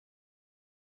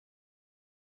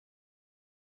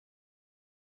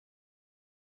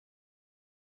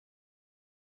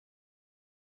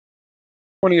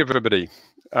Morning, everybody.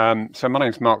 So my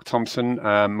name's Mark Thompson.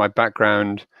 My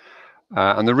background,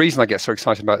 and the reason I get so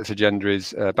excited about this agenda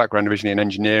is background originally in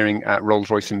engineering at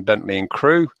Rolls-Royce and Bentley and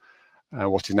Crewe,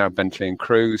 what is now Bentley and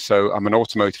Crewe. So I'm an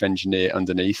automotive engineer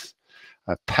underneath,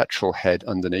 a petrol head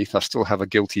underneath. I still have a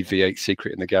guilty V8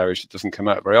 secret in the garage that doesn't come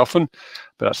out very often,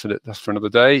 but that's for another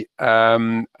day.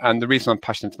 And the reason I'm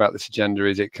passionate about this agenda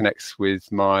is it connects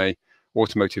with my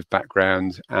automotive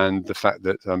background and the fact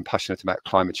that I'm passionate about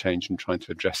climate change and trying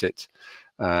to address it.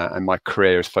 And my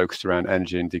career is focused around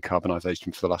energy and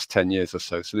decarbonisation for the last 10 years or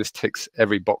so. So this ticks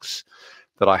every box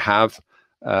that I have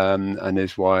and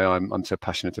is why I'm so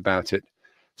passionate about it.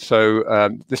 So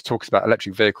this talks about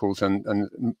electric vehicles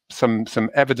and some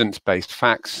evidence-based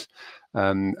facts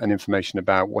and information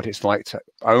about what it's like to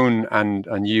own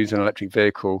and use an electric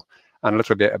vehicle, and a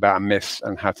little bit about myths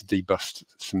and how to debust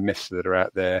some myths that are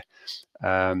out there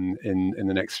in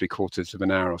the next 3/4 of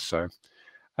an hour or so.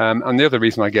 And the other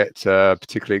reason I get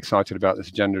particularly excited about this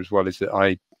agenda as well is that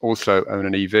I also own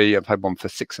an EV. I've had one for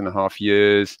 6.5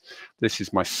 years. This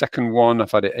is my second one.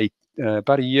 I've had it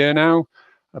about a year now.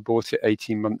 I bought it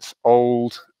 18 months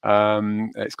old.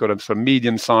 It's got a sort of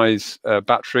medium-size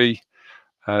battery.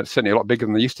 Certainly a lot bigger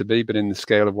than they used to be, but in the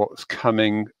scale of what's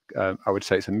coming, I would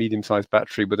say it's a medium-sized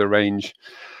battery with a range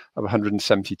of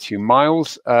 172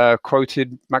 miles,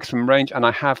 quoted maximum range, and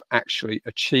I have actually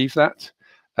achieved that.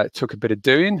 It took a bit of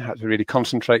doing, had to really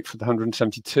concentrate for the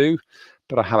 172,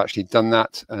 but I have actually done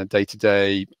that.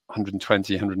 Day-to-day,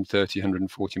 120, 130,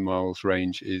 140 miles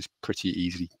range is pretty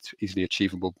easily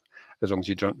achievable, as long as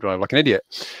you don't drive like an idiot.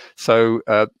 So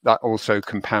that also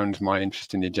compounds my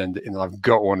interest in the agenda, in that I've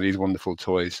got one of these wonderful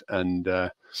toys, and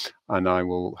I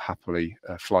will happily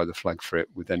fly the flag for it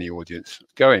with any audience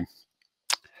going.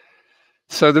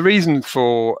 So the reason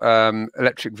for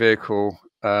electric vehicle,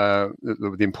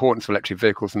 the importance of electric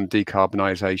vehicles and the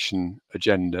decarbonisation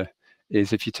agenda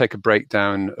is, if you take a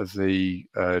breakdown of the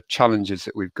challenges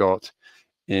that we've got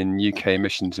in UK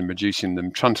emissions and reducing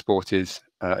them, transport is,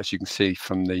 as you can see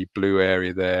from the blue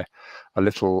area there, a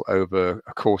little over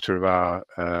 1/4 of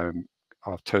our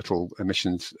total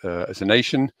emissions as a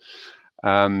nation.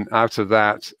 Out of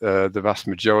that, the vast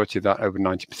majority of that, over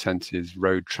 90%, is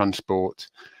road transport.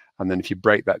 And then if you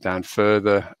break that down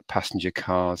further, passenger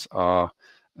cars are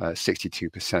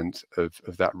 62%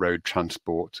 of that road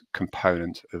transport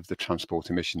component of the transport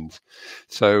emissions.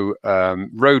 So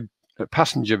road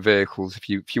passenger vehicles, if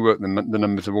you work the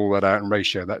numbers of all that out and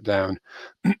ratio that down,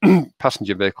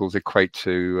 passenger vehicles equate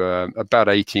to about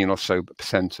 18 or so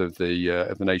 % of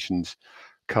the nation's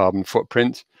carbon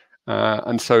footprint,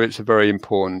 and so it's a very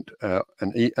important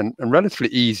and relatively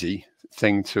easy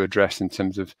thing to address in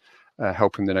terms of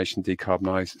helping the nation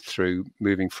decarbonise through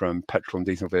moving from petrol and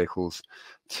diesel vehicles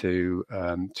to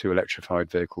electrified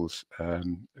vehicles,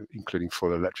 including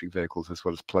full electric vehicles as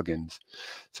well as plug-ins.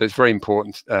 So it's very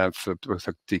important for both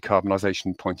a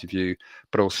decarbonisation point of view,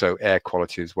 but also air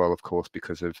quality as well, of course,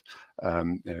 because of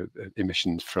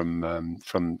emissions from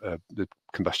the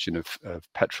combustion of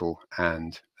petrol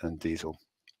and diesel.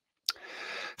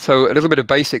 So a little bit of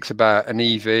basics about an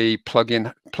EV,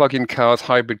 plug-in cars,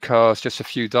 hybrid cars, just a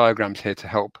few diagrams here to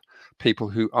help people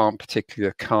who aren't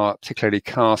particularly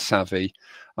car savvy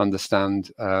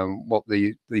understand what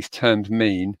these terms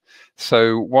mean.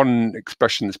 So one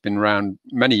expression that's been around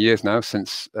many years now,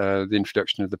 since the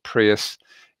introduction of the Prius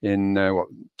in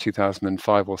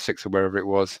 2005 or 6 or wherever it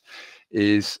was,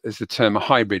 is the term a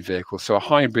hybrid vehicle. So a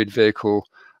hybrid vehicle,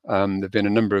 there have been a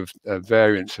number of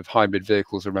variants of hybrid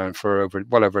vehicles around for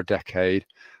well over a decade,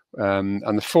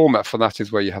 and the format for that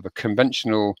is where you have a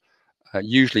conventional,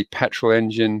 usually petrol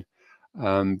engine,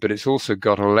 but it's also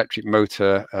got an electric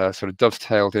motor sort of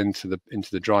dovetailed into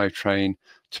the drivetrain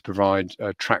to provide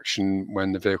traction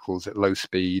when the vehicle's at low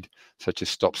speed, such as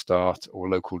stop-start or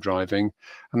local driving,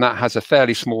 and that has a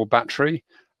fairly small battery.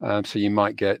 So you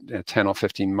might get 10 or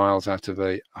 15 miles out of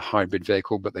a hybrid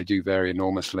vehicle, but they do vary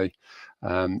enormously.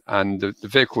 And the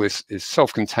vehicle is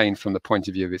self-contained from the point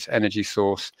of view of its energy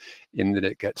source, in that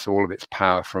it gets all of its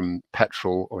power from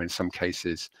petrol, or in some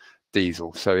cases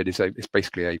diesel. So it's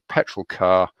basically a petrol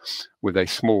car with a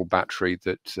small battery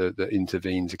that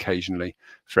intervenes occasionally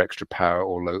for extra power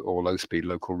or low speed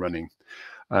local running.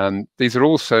 These are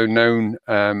also known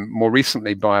more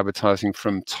recently by advertising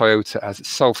from Toyota as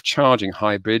self-charging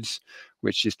hybrids,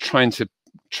 which is trying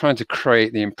to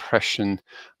create the impression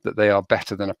that they are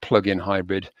better than a plug-in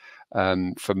hybrid.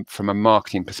 From a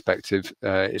marketing perspective,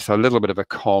 it's a little bit of a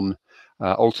con.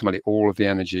 Ultimately, all of the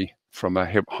energy from a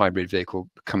hybrid vehicle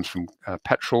comes from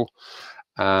petrol,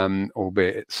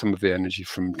 albeit some of the energy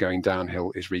from going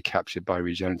downhill is recaptured by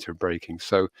regenerative braking.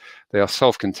 So they are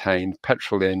self-contained,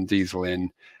 petrol in, diesel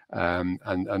in,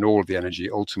 and all of the energy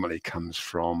ultimately comes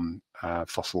from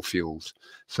fossil fuels.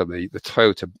 So the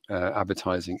Toyota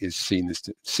advertising is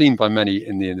seen by many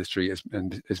in the industry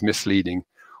as misleading,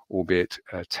 albeit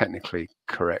technically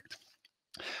correct.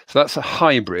 So that's a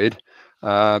hybrid.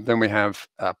 Then we have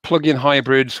plug-in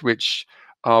hybrids, which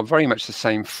are very much the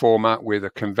same format, with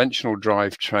a conventional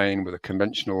drivetrain, with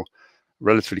a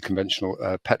relatively conventional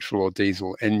petrol or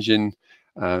diesel engine,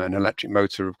 an electric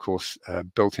motor, of course,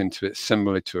 built into it,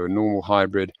 similar to a normal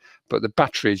hybrid, but the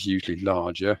battery is usually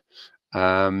larger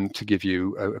to give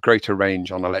you a greater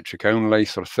range on electric only,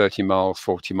 sort of 30 miles,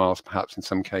 40 miles perhaps in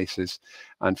some cases,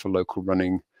 and for local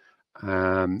running.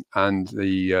 And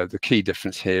the key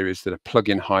difference here is that a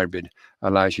plug-in hybrid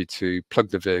allows you to plug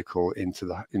the vehicle into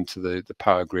the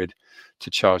power grid to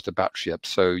charge the battery up.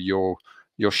 So you're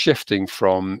shifting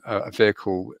from a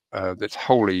vehicle that's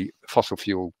wholly fossil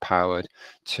fuel powered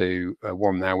to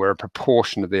one now where a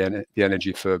proportion of the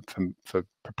energy for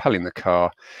propelling the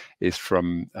car is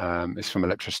from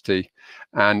electricity.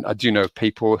 And I do know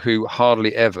people who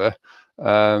hardly ever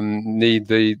need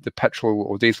the petrol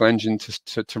or diesel engine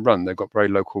to run. They've got very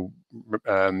local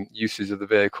uses of the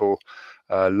vehicle,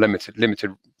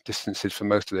 limited distances for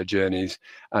most of their journeys,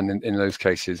 and in those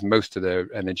cases most of their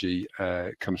energy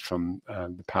comes from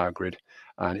the power grid,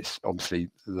 and it's obviously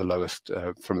the lowest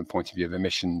from the point of view of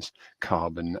emissions,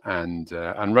 carbon, and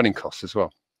running costs as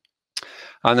well.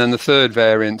 And then the third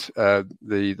variant,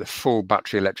 the full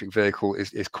battery electric vehicle,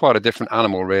 is quite a different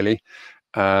animal, really.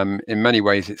 In many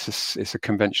ways, it's a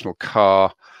conventional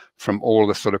car from all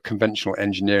the sort of conventional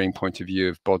engineering point of view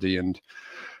of body and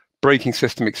braking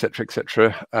system, etc.,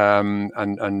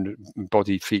 and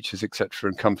body features, etc.,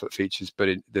 and comfort features. But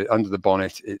under the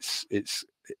bonnet, it's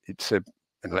an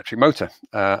electric motor,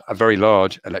 a very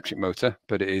large electric motor,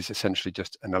 but it is essentially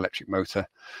just an electric motor,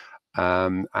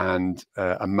 and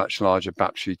a much larger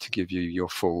battery to give you your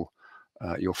full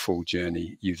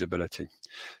journey usability.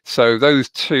 So those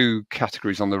two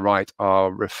categories on the right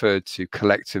are referred to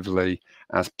collectively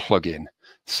as plug-in.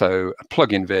 So a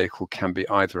plug-in vehicle can be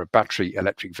either a battery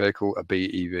electric vehicle, a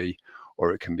BEV,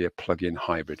 or it can be a plug-in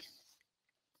hybrid.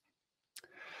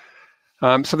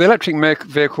 So the electric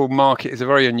vehicle market is a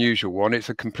very unusual one. It's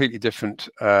a completely different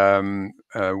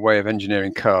way of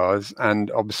engineering cars,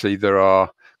 and obviously there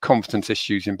are competence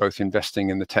issues in both investing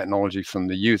in the technology from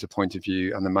the user point of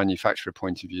view and the manufacturer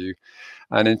point of view.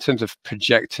 And in terms of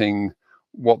projecting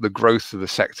what the growth of the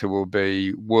sector will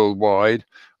be worldwide,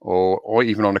 or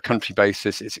even on a country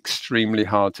basis, it's extremely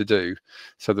hard to do.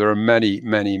 So there are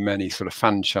many sort of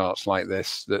fan charts like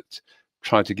this that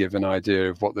try to give an idea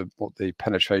of what the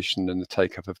penetration and the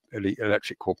take-up of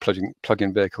electric or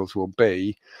plug-in vehicles will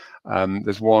be.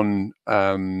 There's one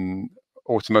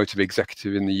automotive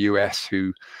executive in the US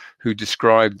who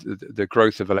described the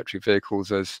growth of electric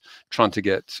vehicles as trying to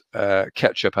get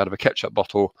ketchup out of a ketchup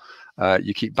bottle.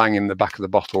 You keep banging the back of the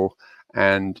bottle,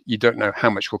 and you don't know how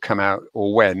much will come out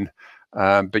or when,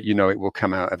 but you know it will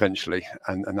come out eventually.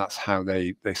 And that's how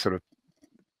they sort of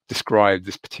describe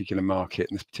this particular market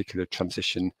and this particular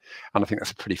transition. And I think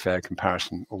that's a pretty fair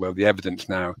comparison, although the evidence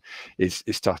now is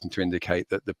starting to indicate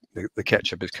that the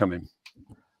ketchup is coming.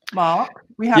 Mark,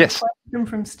 we have a question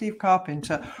from Steve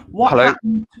Carpenter.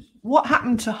 What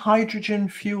happened to hydrogen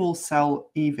fuel cell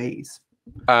EVs?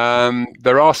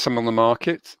 There are some on the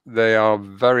market. They are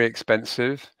very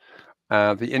expensive.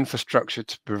 The infrastructure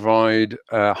to provide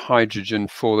hydrogen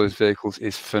for those vehicles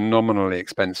is phenomenally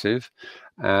expensive,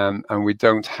 and we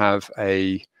don't have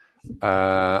a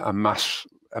mass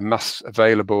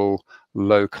available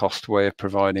low-cost way of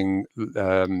providing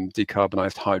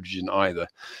decarbonized hydrogen either.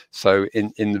 So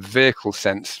in the vehicle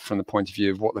sense, from the point of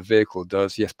view of what the vehicle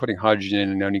does, yes, putting hydrogen in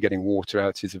and only getting water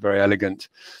out is a very elegant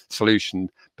solution,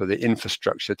 but the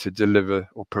infrastructure to deliver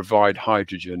or provide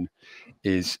hydrogen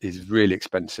is really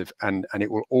expensive, and it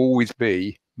will always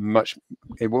be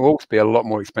a lot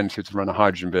more expensive to run a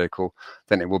hydrogen vehicle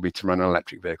than it will be to run an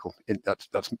electric vehicle. That's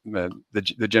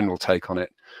the general take on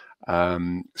it.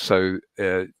 So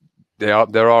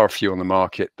there are a few on the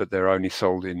market, but they're only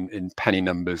sold in penny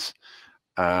numbers,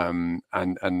 and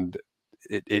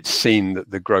it's seen that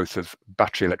the growth of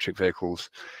battery electric vehicles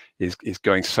is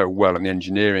going so well, and the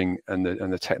engineering and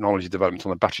the technology development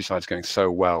on the battery side is going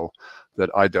so well, that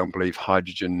I don't believe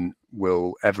hydrogen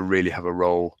will ever really have a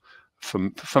role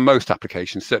for most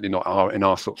applications, certainly not in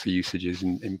our sorts of usages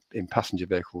in passenger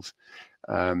vehicles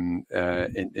in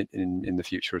the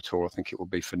future at all. I think it will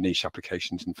be for niche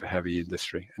applications and for heavy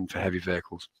industry and for heavy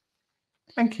vehicles.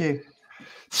 Thank you.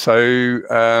 So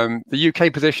the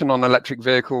UK position on electric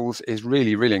vehicles is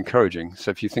really, really encouraging.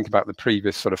 So if you think about the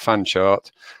previous sort of fan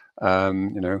chart,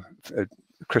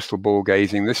 crystal ball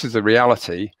gazing, this is the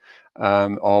reality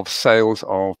of sales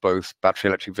of both battery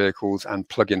electric vehicles and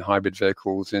plug-in hybrid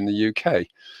vehicles in the UK.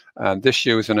 This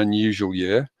year was an unusual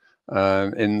year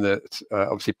in that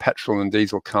obviously petrol and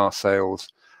diesel car sales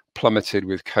plummeted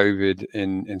with COVID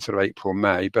in sort of April,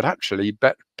 May, but actually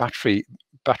battery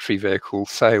vehicle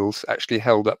sales actually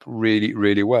held up really,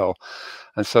 really well.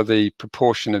 And so the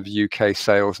proportion of UK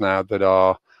sales now that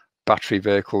are battery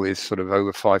vehicle is sort of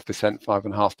over 5%,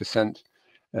 5.5%.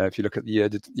 If you look at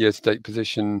the year-to-date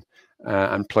position,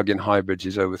 and plug-in hybrids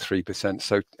is over 3%.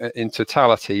 So in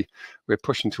totality, we're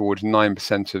pushing towards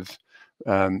 9% of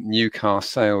new car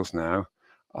sales now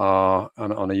are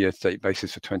on a year-to-date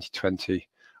basis for 2020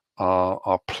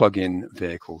 are plug-in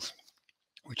vehicles,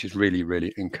 which is really,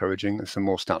 really encouraging. There's some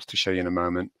more stats to show you in a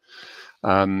moment.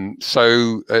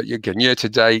 So again, year to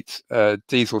date,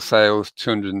 diesel sales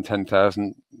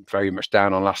 210,000, very much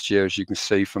down on last year, as you can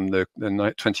see from the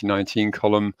 2019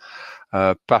 column.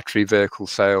 Battery vehicle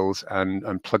sales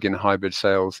and plug-in hybrid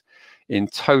sales in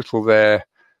total there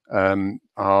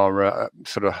are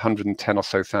sort of 110 or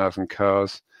so thousand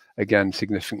cars, again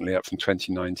significantly up from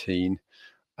 2019.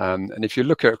 And if you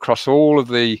look at across all of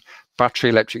the battery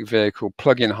electric vehicle,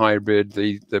 plug-in hybrid,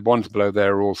 the ones below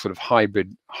there are all sort of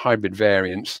hybrid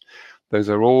variants. Those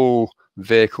are all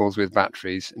vehicles with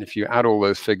batteries. And if you add all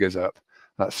those figures up,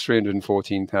 that's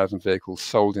 314,000 vehicles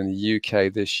sold in the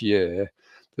UK this year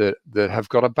that have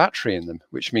got a battery in them,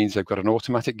 which means they've got an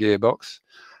automatic gearbox.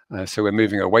 So we're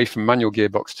moving away from manual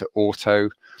gearbox to auto.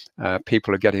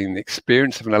 People are getting the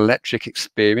experience of an electric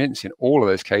experience in all of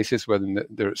those cases, whether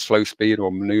they're at slow speed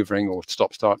or maneuvering or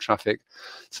stop-start traffic.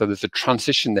 So there's a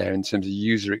transition there in terms of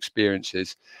user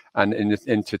experiences, and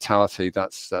in totality,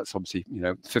 that's obviously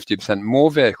 50% more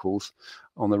vehicles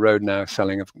on the road now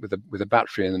selling with a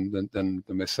battery in them than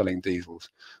we're selling diesels,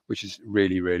 which is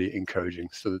really, really encouraging.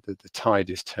 So the tide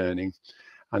is turning.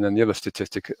 And then the other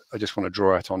statistic I just want to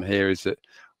draw out on here is that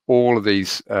all of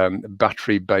these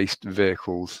battery-based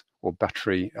vehicles or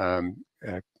battery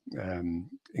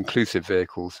inclusive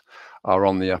vehicles are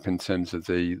on the up in terms of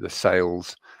the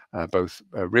sales, both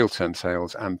real-term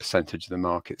sales and percentage of the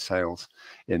market sales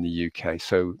in the UK.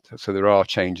 So there are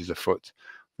changes afoot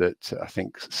that I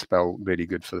think spell really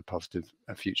good for the positive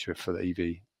future for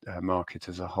the EV market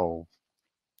as a whole.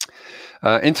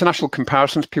 International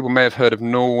comparisons, people may have heard of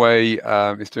Norway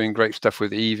is doing great stuff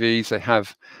with EVs. They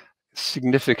have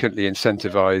significantly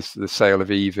incentivized the sale of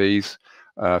EVs,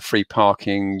 free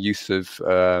parking, use of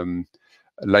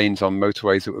lanes on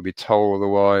motorways that would be toll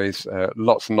otherwise,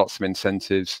 lots and lots of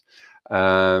incentives.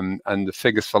 And the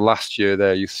figures for last year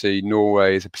there, you see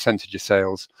Norway as a percentage of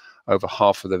sales, over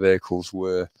half of the vehicles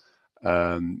were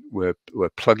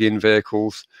plug-in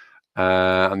vehicles,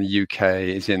 and the UK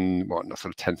is in sort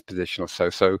of 10th position or so.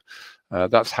 So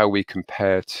that's how we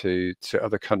compare to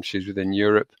other countries within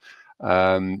Europe.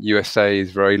 USA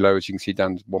is very low, as you can see,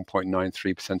 down to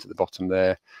 1.93% at the bottom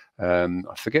there.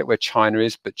 I forget where China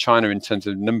is, but China in terms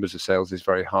of numbers of sales is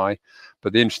very high.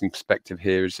 But the interesting perspective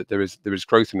here is that there is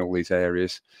growth in all these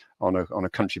areas. On a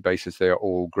country basis, they are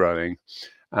all growing.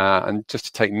 And just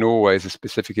to take Norway as a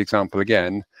specific example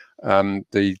again,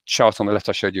 the chart on the left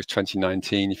I showed you is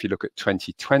 2019. If you look at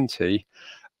 2020,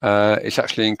 it's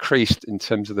actually increased in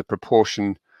terms of the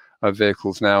proportion of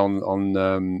vehicles now on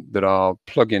that are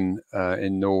plug-in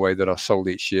in Norway that are sold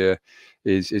each year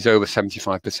is over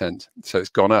 75%. So it's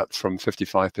gone up from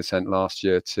 55% last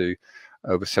year to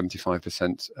over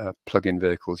 75% plug-in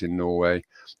vehicles in Norway,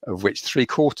 of which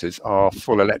 3/4 are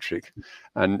full electric.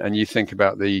 And you think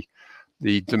about the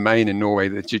domain in Norway,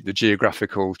 the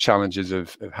geographical challenges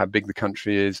of how big the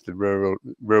country is, the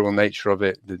rural nature of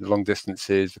it, the long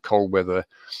distances, the cold weather,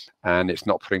 and it's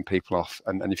not putting people off.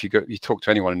 And if you talk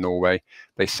to anyone in Norway,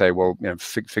 they say, well,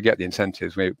 forget the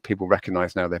incentives. People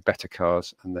recognise now they're better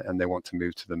cars, and they want to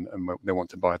move to them, and they want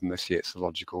to buy them. They see it's a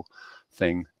logical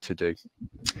thing to do.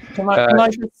 Can I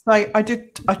just say, I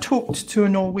talked to a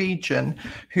Norwegian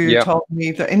who told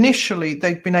me that initially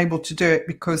they'd been able to do it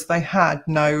because they had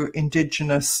no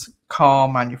indigenous car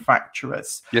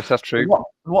manufacturers. Yes, that's true.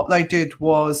 What they did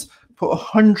was put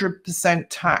 100%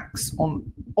 tax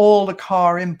on all the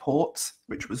car imports,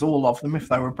 which was all of them if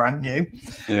they were brand new,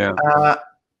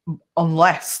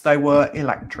 unless they were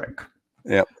electric.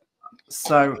 Yeah.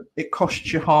 So it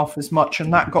cost you half as much,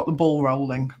 and that got the ball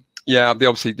rolling. Yeah, they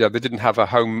obviously they didn't have a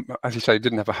home, as you say,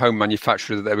 didn't have a home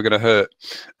manufacturer that they were going to hurt.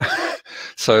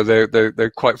 So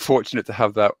they're quite fortunate to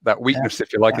have that weakness,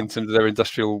 if you like, in terms of their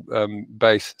industrial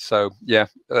base. So yeah,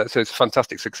 so it's a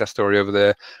fantastic success story over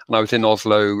there. And I was in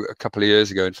Oslo a couple of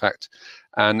years ago, in fact,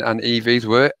 and EVs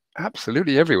were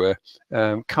absolutely everywhere.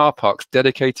 Car parks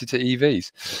dedicated to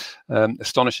EVs,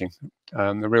 astonishing.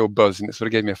 A real buzz, and it sort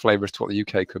of gave me a flavour as to what the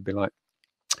UK could be like.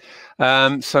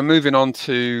 So moving on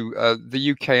to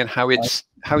the UK and how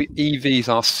EVs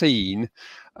are seen.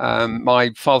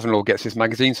 My father-in-law gets this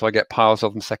magazine, so I get piles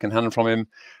of them secondhand from him.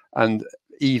 And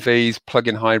EVs,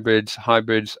 plug-in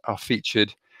hybrids are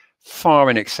featured far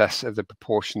in excess of the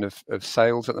proportion of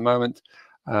sales at the moment.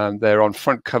 They're on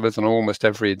front covers on almost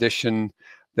every edition.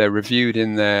 They're reviewed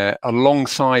in there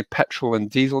alongside petrol and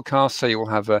diesel cars. So you'll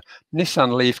have a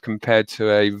Nissan Leaf compared to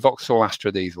a Vauxhall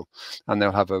Astra diesel, and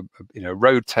they'll have a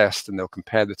road test, and they'll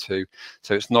compare the two.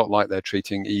 So it's not like they're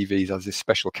treating EVs as this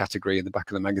special category in the back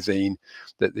of the magazine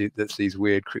that's these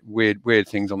weird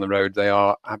things on the road. They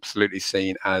are absolutely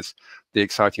seen as the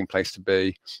exciting place to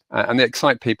be, and they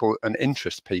excite people and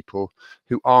interest people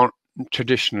who aren't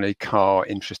traditionally car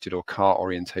interested or car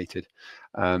orientated.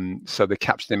 So they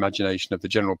capture the imagination of the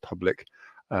general public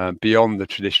beyond the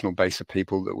traditional base of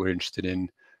people that were interested in,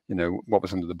 what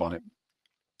was under the bonnet.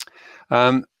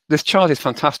 This chart is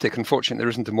fantastic. Unfortunately, there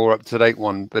isn't a more up-to-date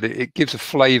one, but it gives a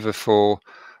flavour for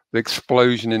the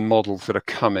explosion in models that are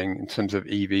coming in terms of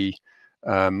EV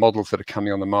models that are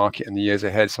coming on the market in the years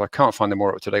ahead. So I can't find a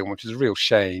more up-to-date one, which is a real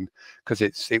shame, because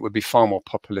it would be far more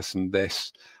populous than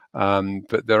this.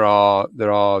 But there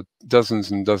are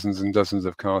dozens and dozens and dozens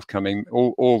of cars coming.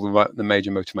 All the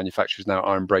major motor manufacturers now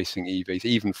are embracing EVs.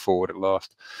 Even Ford at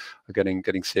last are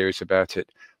getting serious about it.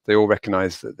 They all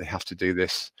recognise that they have to do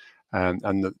this,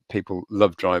 and that people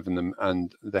love driving them,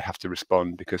 and they have to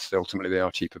respond, because ultimately they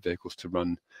are cheaper vehicles to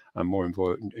run and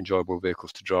more enjoyable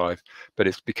vehicles to drive. But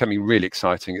it's becoming really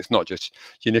exciting. It's not just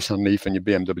your Nissan Leaf and your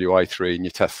BMW i3 and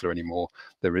your Tesla anymore.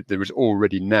 There is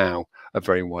already now a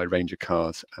very wide range of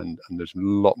cars, and there's a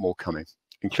lot more coming,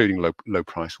 including low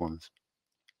price ones.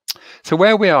 So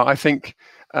where we are, I think,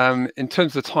 in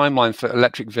terms of the timeline for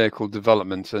electric vehicle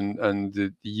development and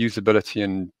the usability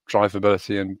and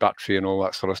drivability and battery and all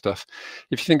that sort of stuff,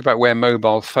 if you think about where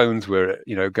mobile phones were,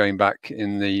 going back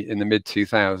in the mid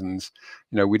 2000s,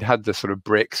 we'd had the sort of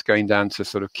bricks going down to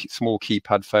sort of small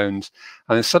keypad phones,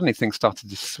 and then suddenly things started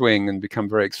to swing and become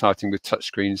very exciting with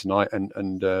touchscreens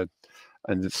and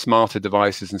the smarter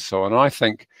devices and so on. And I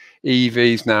think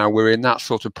EVs now, we're in that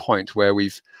sort of point where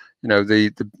we've,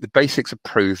 the basics are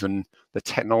proven, the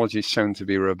technology is shown to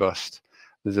be robust.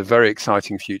 There's a very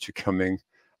exciting future coming.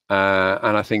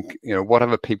 And I think,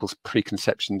 whatever people's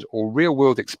preconceptions or real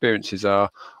world experiences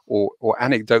are, or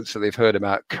anecdotes that they've heard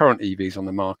about current EVs on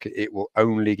the market, it will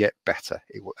only get better.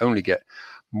 It will only get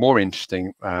more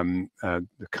interesting.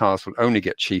 The cars will only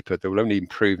get cheaper. They will only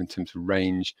improve in terms of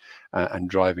range and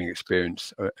driving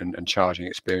experience and charging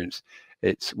experience.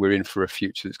 We're in for a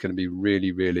future that's going to be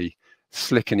really, really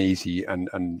slick and easy, and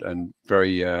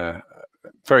very,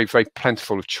 very, very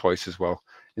plentiful of choice as well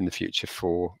in the future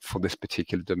for this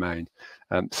particular domain.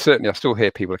 Certainly, I still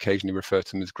hear people occasionally refer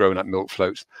to them as grown-up milk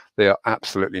floats. They are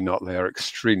absolutely not. They are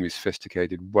extremely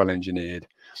sophisticated, well-engineered,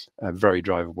 very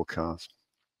drivable cars.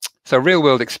 So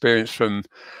real-world experience from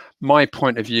my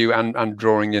point of view, and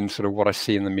drawing in sort of what I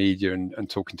see in the media and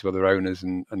talking to other owners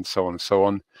and so on and so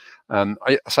on.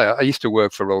 I used to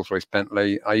work for Rolls-Royce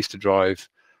Bentley. I used to drive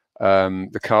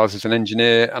the cars as an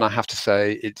engineer, and I have to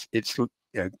say it's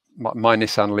my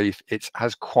Nissan Leaf, it's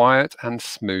as quiet and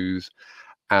smooth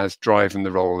as driving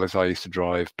the Roll as I used to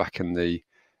drive back in the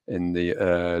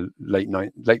late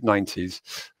 90s,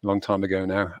 a long time ago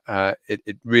now.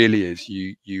 It really is.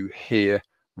 You hear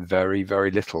very, very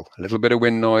little, a little bit of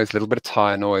wind noise, a little bit of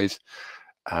tire noise,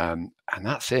 and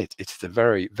that's it. It's a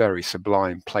very, very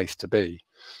sublime place to be.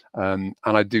 And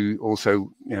I do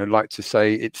also, like to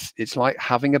say it's like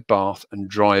having a bath and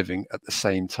driving at the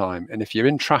same time. And if you're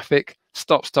in traffic,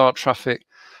 stop-start traffic,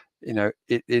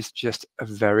 it is just a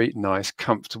very nice,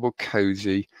 comfortable,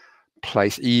 cozy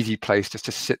place, easy place just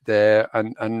to sit there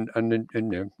and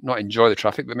not enjoy the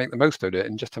traffic, but make the most of it,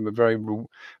 and just have a very,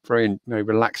 very, very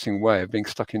relaxing way of being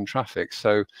stuck in traffic.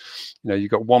 So,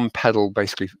 you've got one pedal,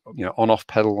 basically, on-off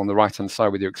pedal on the right-hand side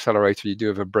with your accelerator. You do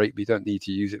have a brake, but you don't need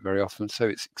to use it very often. So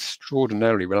it's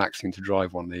extraordinarily relaxing to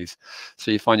drive one of these. So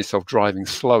you find yourself driving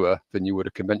slower than you would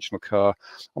a conventional car.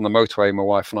 On the motorway, my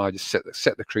wife and I just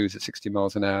set the cruise at 60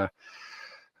 miles an hour.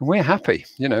 And we're happy,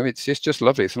 it's just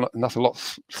lovely. And that's a lot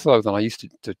slower than I used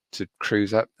to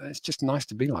cruise at. It's just nice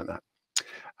to be like that.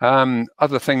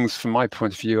 Other things from my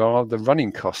point of view are the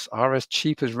running costs are as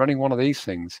cheap as running one of these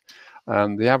things.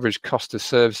 The average cost of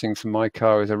servicing for my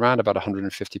car is around about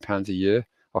 £150 a year.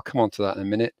 I'll come on to that in a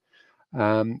minute.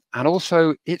 And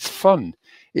also, it's fun.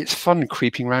 It's fun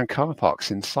creeping around car parks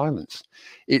in silence.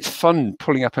 It's fun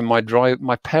pulling up in my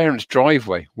parents'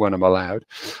 driveway when I'm allowed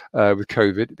with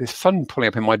COVID. It's fun pulling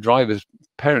up in my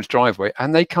parents' driveway,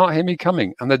 and they can't hear me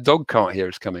coming, and the dog can't hear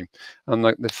us coming. And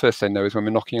the first they know is when we're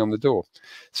knocking on the door.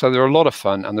 So they're a lot of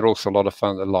fun, and they're also a lot of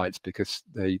fun at the lights because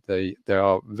they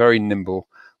are very nimble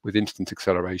with instant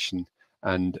acceleration,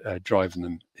 and driving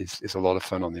them is a lot of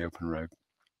fun on the open road.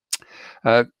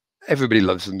 Everybody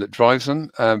loves them that drives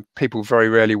them. People very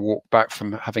rarely walk back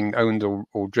from having owned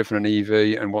or driven an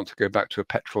EV and want to go back to a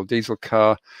petrol diesel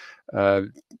car.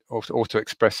 Auto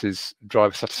Express's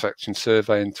driver satisfaction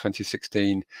survey in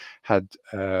 2016 had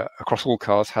across all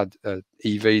cars had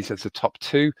EVs as the top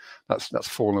two. That's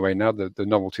fallen away now. The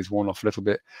novelty's worn off a little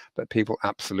bit, but people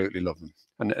absolutely love them.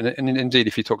 And indeed,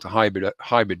 if you talk to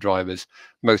hybrid drivers,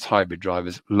 most hybrid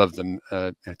drivers love them.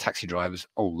 Taxi drivers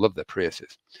all love their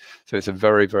Priuses. So it's a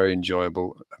very, very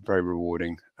enjoyable, very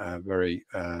rewarding, very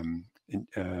fun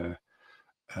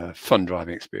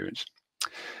driving experience.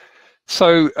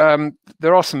 So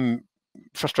there are some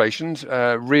frustrations,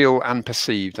 real and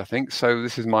perceived, I think. So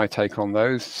this is my take on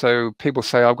those. So people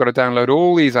say, I've got to download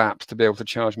all these apps to be able to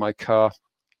charge my car.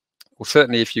 Well,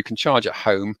 certainly if you can charge at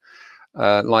home,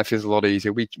 life is a lot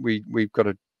easier. We've got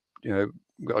a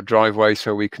driveway,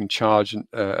 so we can charge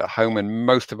at home, and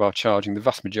most of our charging, the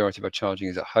vast majority of our charging,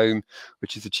 is at home,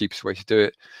 which is the cheapest way to do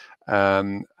it.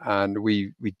 And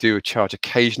we do a charge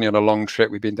occasionally on a long trip.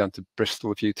 We've been down to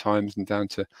Bristol a few times and down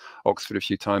to Oxford a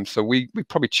few times. So we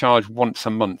probably charge once a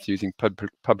month using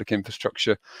public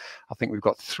infrastructure. I think we've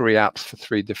got 3 apps for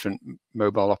 3 different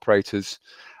mobile operators.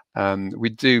 We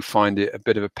do find it a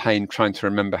bit of a pain trying to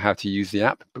remember how to use the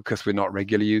app because we're not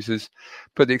regular users,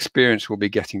 but the experience will be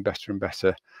getting better and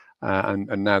better.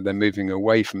 And now they're moving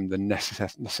away from the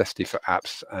necessity for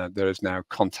apps. There is now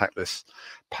contactless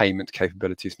payment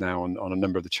capabilities now on a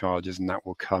number of the chargers, and that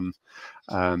will come.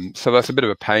 So that's a bit of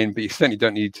a pain, but you certainly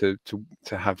don't need to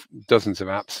have dozens of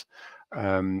apps.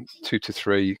 2 to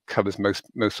 3 covers most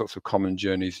sorts of common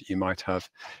journeys that you might have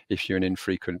if you're an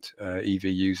infrequent EV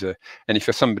user, and if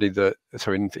you're somebody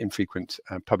infrequent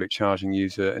public charging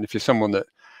user, and if you're someone that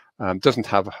doesn't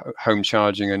have home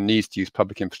charging and needs to use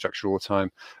public infrastructure all the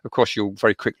time, of course you'll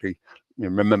very quickly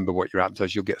remember what your app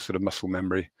does. You'll get sort of muscle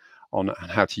memory on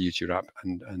how to use your app,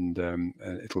 and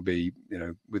it'll be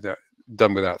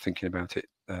done without thinking about it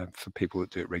for people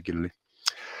that do it regularly.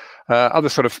 Other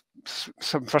sort of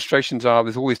some frustrations are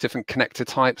there's all these different connector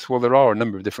types. Well, there are a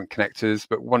number of different connectors,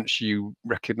 but once you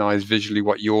recognize visually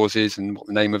what yours is and what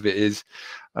the name of it is,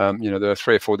 there are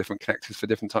 3 or 4 different connectors for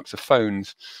different types of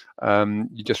phones.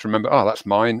 You just remember, oh, that's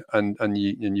mine, and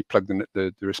you plug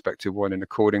the respective one in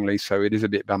accordingly. So it is a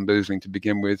bit bamboozling to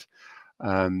begin with,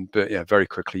 but yeah, very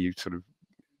quickly you sort of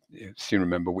soon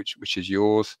remember which is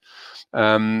yours.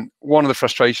 One of the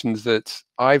frustrations that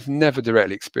I've never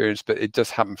directly experienced, but it does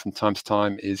happen from time to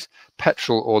time, is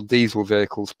petrol or diesel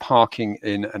vehicles parking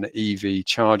in an EV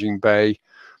charging bay.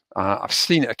 I've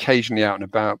seen it occasionally out and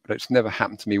about, but it's never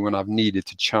happened to me when I've needed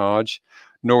to charge,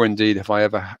 nor indeed have I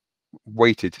ever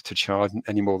waited to charge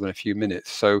any more than a few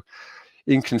minutes. So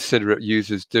inconsiderate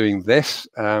users doing this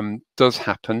does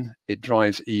happen. It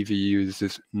drives EV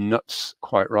users nuts,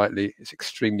 quite rightly. It's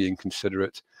extremely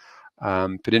inconsiderate.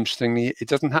 But interestingly, it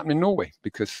doesn't happen in Norway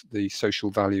because the social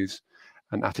values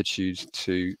and attitudes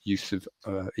to use of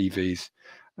EVs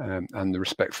and the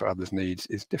respect for others' needs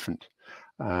is different.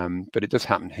 But it does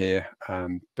happen here.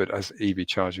 But as EV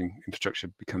charging infrastructure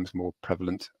becomes more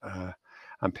prevalent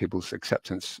and people's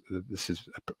acceptance, this is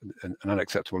an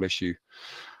unacceptable issue,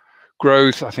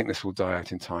 grows, I think this will die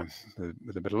out in time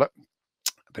with a bit of luck,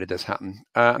 but it does happen.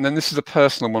 And then this is a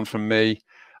personal one from me.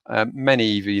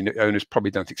 Many EV owners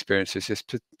probably don't experience this,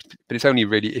 but it's only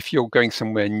really if you're going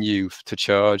somewhere new to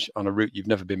charge on a route you've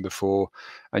never been before,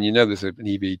 and there's an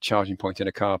EV charging point in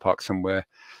a car park somewhere.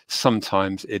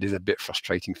 Sometimes it is a bit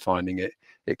frustrating finding it.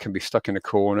 It can be stuck in a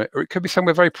corner, or it could be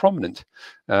somewhere very prominent.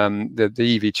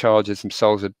 The EV chargers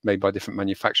themselves are made by different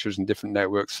manufacturers and different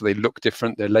networks, so they look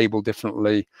different, they're labeled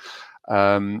differently.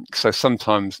 So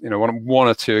sometimes, on 1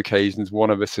 or 2 occasions, one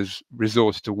of us has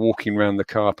resorted to walking around the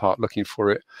car park looking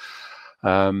for it.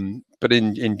 But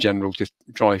in general, just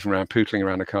driving around, pootling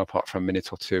around a car park for a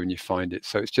minute or 2 and you find it.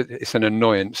 So it's an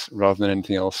annoyance rather than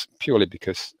anything else, purely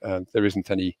because there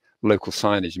isn't any local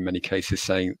signage in many cases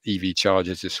saying EV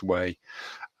charges this way.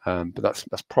 But that's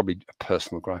probably a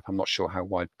personal gripe. I'm not sure how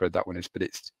widespread that one is, but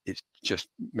it just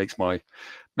makes my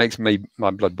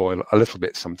blood boil a little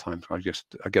bit sometimes. I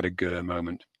get a grr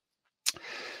moment.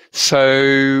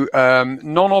 So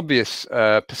non-obvious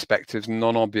perspectives,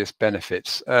 non-obvious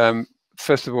benefits.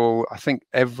 First of all, I think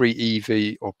every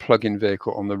EV or plug-in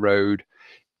vehicle on the road,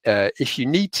 if you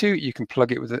need to, you can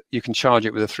charge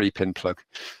it with a 3-pin plug.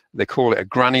 They call it a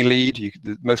granny lead.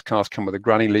 Most cars come with a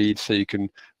granny lead, so you can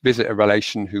visit a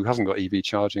relation who hasn't got EV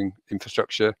charging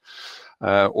infrastructure,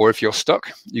 or if you're stuck,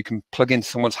 you can plug into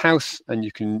someone's house and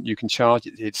you can charge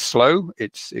it. It's slow.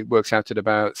 It works out at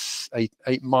about 8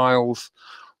 miles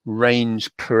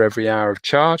range per every hour of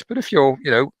charge. But if you're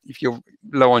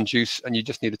low on juice and you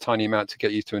just need a tiny amount to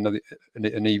get you to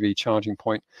an EV charging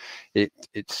point,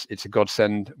 it's a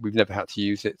godsend. We've never had to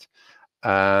use it.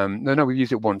 No, we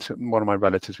used it once. One of my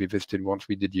relatives we visited once,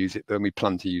 we did use it, but we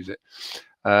plan to use it.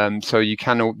 So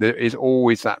there is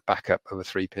always that backup of a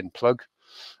 3-pin plug.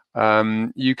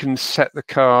 You can set the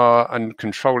car and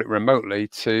control it remotely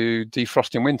to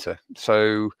defrost in winter.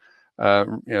 So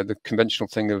the conventional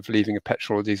thing of leaving a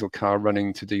petrol or diesel car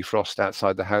running to defrost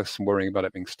outside the house and worrying about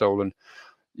it being stolen,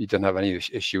 you don't have any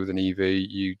issue with an EV.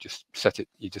 You just set it,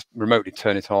 you just remotely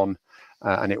turn it on,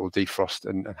 and it will defrost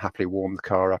and happily warm the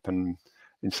car up. And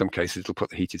in some cases, it'll put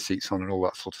the heated seats on and all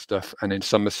that sort of stuff. And in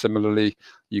some, similarly,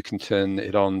 you can turn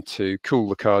it on to cool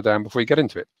the car down before you get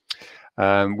into it,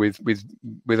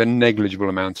 with a negligible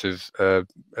amount of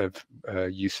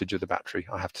usage of the battery,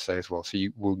 I have to say as well. So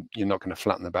you're not going to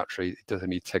flatten the battery. It doesn't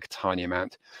need to take a tiny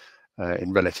amount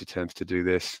in relative terms to do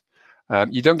this.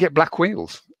 You don't get black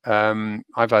wheels.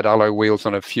 I've had alloy wheels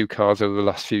on a few cars over the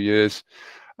last few years,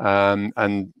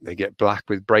 and they get black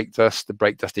with brake dust. The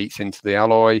brake dust eats into the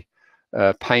alloy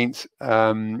paint.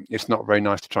 It's not very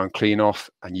nice to try and clean off,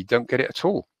 and you don't get it at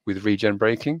all with regen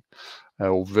braking,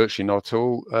 or virtually not at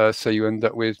all. So you end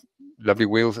up with lovely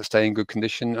wheels that stay in good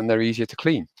condition, and they're easier to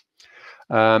clean.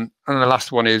 And the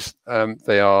last one is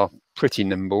they are pretty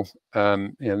nimble.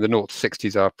 The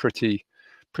 0-60s are pretty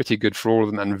good for all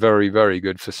of them, and very, very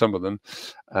good for some of them.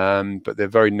 But they're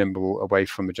very nimble away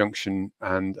from a junction,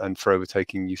 and for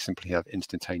overtaking, you simply have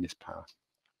instantaneous power.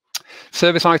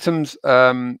 Service items,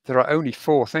 there are only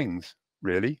 4 things,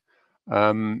 really.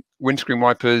 Windscreen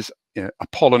wipers, a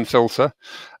pollen filter,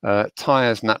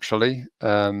 tyres naturally,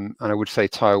 and I would say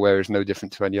tyre wear is no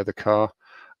different to any other car.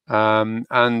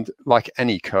 And like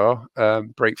any car,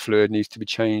 brake fluid needs to be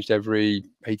changed every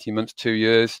 18 months, 2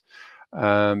 years,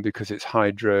 because it's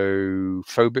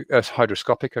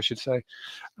hydroscopic, I should say.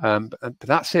 But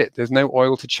that's it. There's no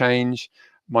oil to change.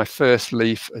 My first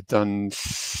Leaf had done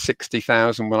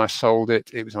 60,000 when I sold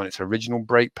it. It was on its original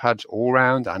brake pads all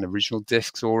round and original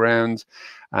discs all round,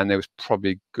 and it was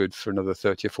probably good for another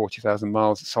 30 or 40,000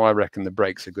 miles. So I reckon the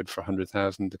brakes are good for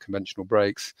 100,000, the conventional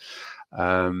brakes.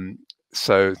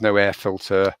 So no air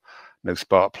filter, no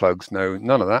spark plugs, none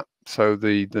of that. So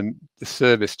the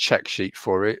service check sheet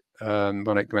for it,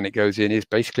 when it goes in, is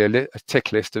basically a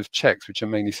tick list of checks, which are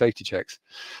mainly safety checks.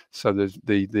 So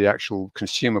the actual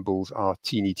consumables are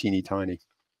teeny tiny.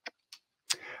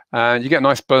 And you get a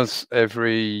nice buzz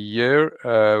every year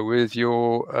with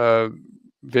your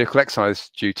vehicle excise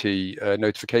duty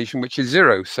notification, which is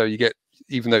 0. So you get,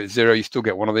 even though it's 0, you still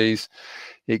get one of these.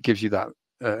 It gives you that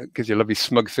gives you a lovely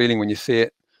smug feeling when you see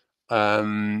it.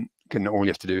 All you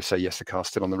have to do is say, yes, the car's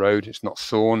still on the road. It's not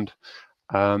sawned.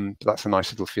 But that's a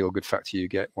nice little feel-good factor you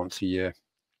get once a year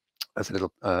as a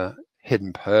little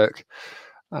hidden perk.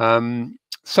 So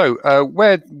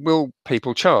where will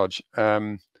people charge?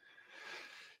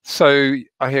 So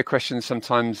I hear questions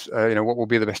sometimes, what will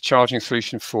be the best charging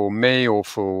solution for me or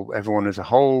for everyone as a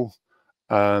whole?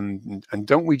 And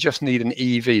don't we just need an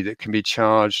EV that can be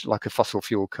charged like a fossil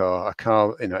fuel car,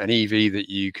 an EV that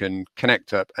you can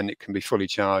connect up and it can be fully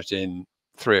charged in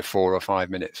 3 or 4 or 5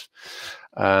 minutes?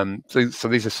 So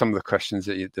these are some of the questions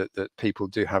that people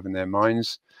do have in their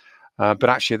minds. But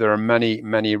actually, there are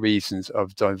many reasons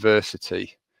of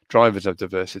diversity, drivers of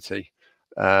diversity,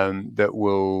 that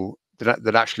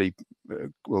actually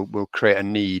will create a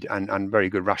need and very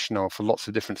good rationale for lots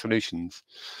of different solutions.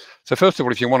 So first of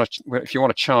all, if you want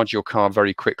to charge your car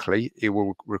very quickly, it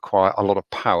will require a lot of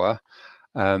power.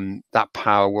 That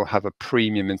power will have a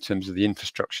premium in terms of the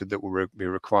infrastructure that will be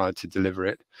required to deliver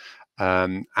it,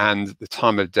 and the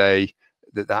time of day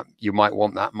that you might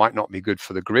want that might not be good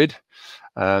for the grid.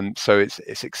 So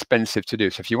it's expensive to do.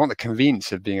 So if you want the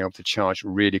convenience of being able to charge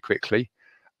really quickly,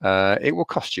 it will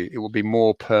cost you. It will be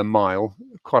more per mile,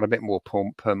 quite a bit more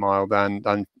per mile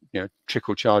than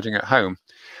trickle charging at home.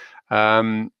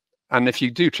 And if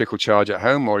you do trickle charge at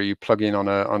home, or you plug in on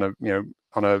a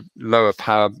lower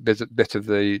power bit of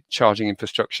the charging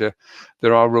infrastructure,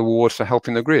 there are rewards for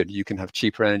helping the grid. You can have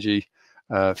cheaper energy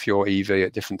for your EV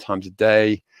at different times of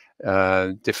day.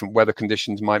 Different weather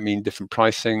conditions might mean different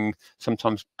pricing.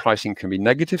 Sometimes pricing can be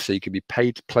negative, so you could be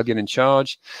paid to plug in and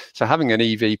charge. So having an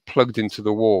EV plugged into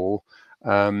the wall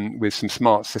with some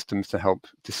smart systems to help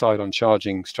decide on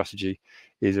charging strategy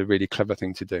is a really clever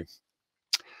thing to do.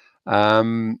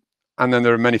 And then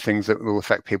there are many things that will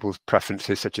affect people's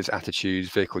preferences, such as attitudes,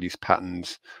 vehicle use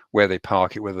patterns, where they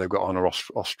park it, whether they've got on or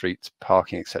off-street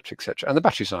parking, etc., etc. And the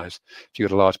battery size. If you've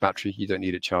got a large battery, you don't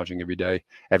need it charging every day,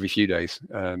 every few days.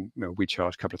 We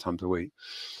charge a couple of times a week.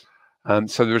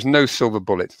 So there is no silver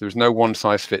bullet. There is no one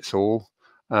size fits all.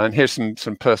 And here's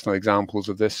some personal examples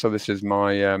of this. So this is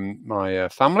my my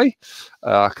family.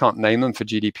 I can't name them for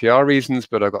GDPR reasons,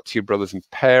 but I've got 2 brothers and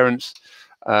parents.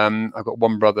 I've got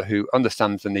one brother who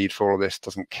understands the need for all this,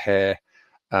 doesn't care,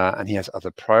 and he has other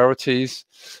priorities.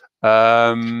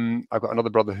 I've got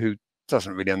another brother who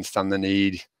doesn't really understand the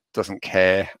need, doesn't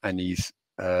care, and he's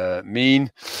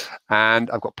mean.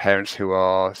 And I've got parents who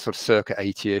are sort of circa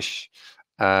 80-ish,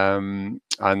 and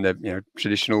the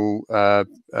traditional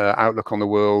outlook on the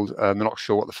world. They're not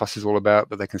sure what the fuss is all about,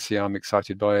 but they can see I'm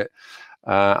excited by it,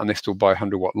 and they still buy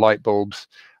 100-watt light bulbs.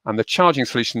 And the charging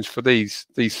solutions for these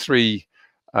 3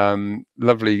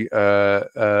 lovely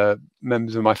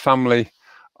members of my family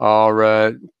are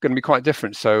going to be quite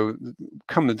different. So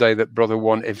come the day that brother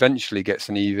 1 eventually gets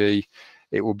an EV,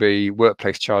 it will be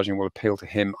workplace charging will appeal to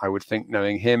him, I would think,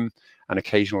 knowing him, and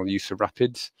occasional use of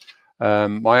rapids.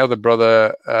 My other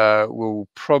brother will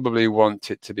probably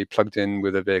want it to be plugged in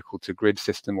with a vehicle to grid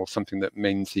system or something that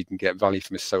means he can get value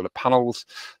from his solar panels.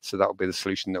 So that will be the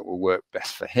solution that will work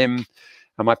best for him.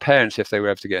 And my parents, if they were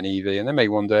ever to get an EV, and they may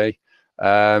one day,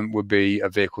 would be a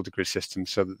vehicle to grid system,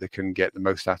 so that they can get the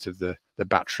most out of the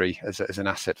battery as an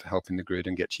asset for helping the grid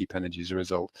and get cheap energy as a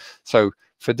result. So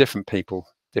for different people,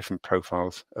 different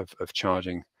profiles of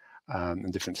charging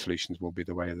and different solutions will be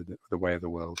the way of the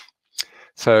world.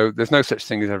 So there's no such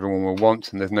thing as everyone will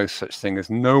want, and there's no such thing as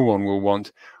no one will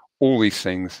want. All these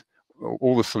things,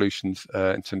 all the solutions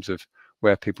in terms of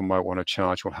where people might want to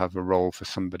charge will have a role for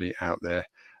somebody out there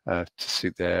to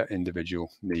suit their individual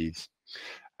needs.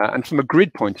 And from a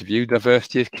grid point of view,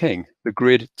 diversity is king. The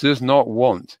grid does not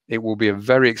want, it will be a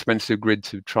very expensive grid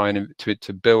to try and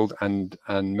to build and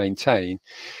maintain.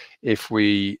 If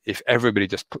everybody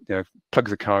just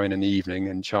plugs a car in the evening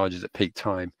and charges at peak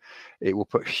time, it will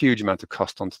put a huge amount of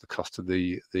cost onto the cost of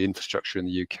the infrastructure in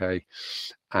the UK,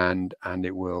 and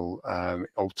it will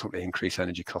ultimately increase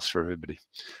energy costs for everybody.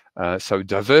 So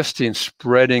diversity and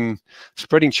spreading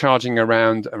charging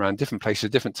around different places,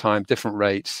 different times, different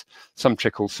rates, some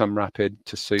trickle, some rapid,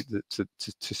 to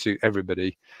suit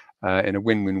everybody in a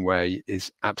win-win way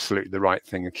is absolutely the right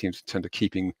thing in terms of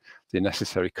keeping the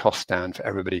necessary costs down for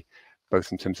everybody,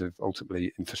 both in terms of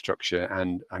ultimately infrastructure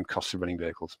and costs of running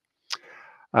vehicles.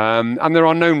 And there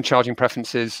are known charging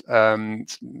preferences.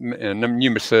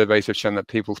 Numerous surveys have shown that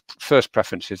people's first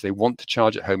preference is they want to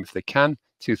charge at home if they can.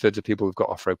 2/3 of people have got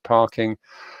off-road parking.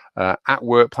 At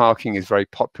work parking is very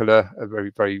popular, a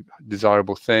very, very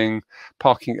desirable thing.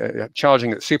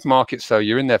 Charging at supermarkets, so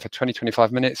you're in there for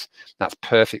 20-25 minutes. That's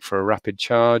perfect for a rapid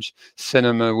charge.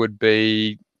 Cinema would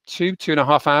be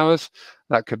 2.5 hours.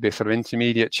 That could be a sort of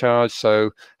intermediate charge.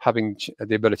 So having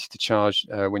the ability to charge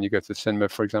when you go to the cinema,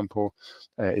 for example,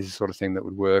 is the sort of thing that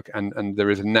would work. And there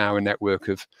is now a network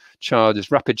of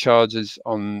chargers, rapid chargers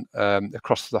on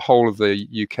across the whole of the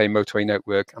UK motorway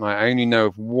network. And I only know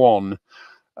of one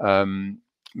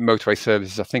motorway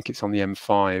services. I think it's on the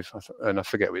M5, and I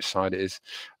forget which side it is.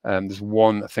 There's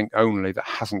one, I think, only that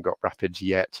hasn't got rapids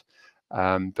yet.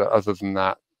 But other than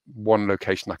that, one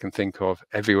location I can think of,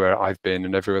 everywhere I've been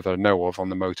and everywhere that I know of on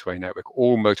the motorway network,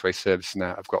 all motorway services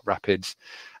now have got rapids,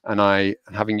 and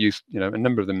having used a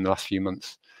number of them in the last few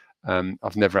months,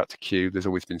 I've never had to queue. There's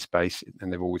always been space,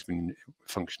 and they've always been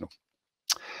functional.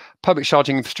 Public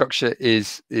charging infrastructure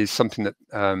is something that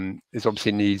is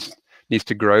obviously needs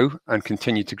to grow and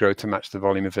continue to grow to match the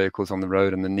volume of vehicles on the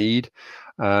road and the need.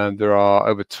 There are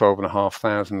over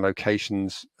 12,500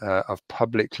 locations of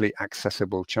publicly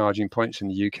accessible charging points in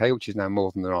the UK, which is now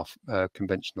more than there are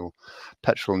conventional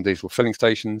petrol and diesel filling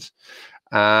stations.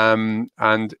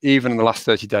 And even in the last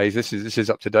 30 days, this is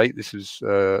up to date. This was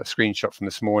a screenshot from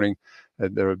this morning.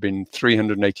 There have been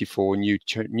 384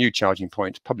 new charging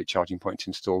points, public charging points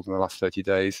installed in the last 30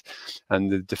 days.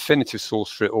 And the definitive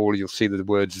source for it all, you'll see the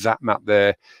word ZapMap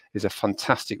there, is a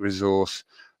fantastic resource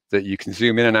that you can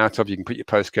zoom in and out of. You can put your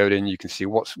postcode in. You can see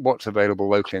what's available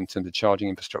locally in terms of charging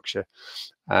infrastructure,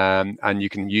 and you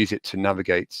can use it to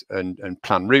navigate and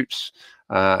plan routes.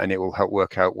 And it will help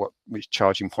work out which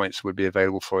charging points would be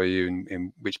available for you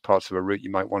in which parts of a route you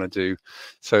might want to do.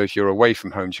 So if you're away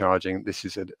from home charging, this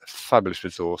is a fabulous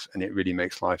resource, and it really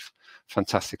makes life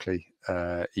fantastically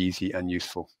easy and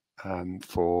useful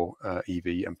for EV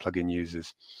and plug-in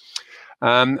users.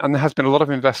 And there has been a lot of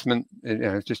investment,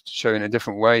 just showing a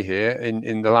different way here,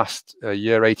 in the last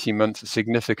year, 18 months, a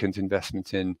significant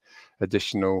investment in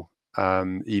additional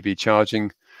EV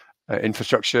charging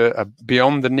infrastructure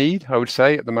beyond the need, I would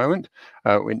say, at the moment.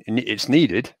 It's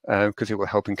needed because it will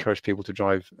help encourage people to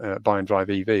buy and drive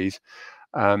EVs.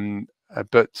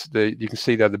 But you can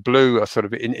see there the blue are sort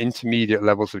of intermediate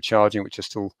levels of charging, which are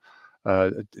still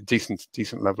a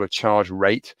decent level of charge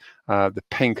rate. The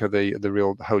pink are the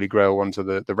real holy grail ones, are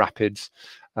the rapids,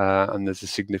 and there's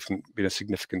been a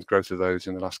significant growth of those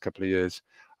in the last couple of years.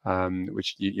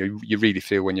 Which you really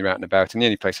feel when you're out and about. And the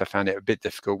only place I found it a bit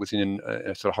difficult was in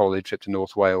a sort of holiday trip to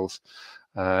North Wales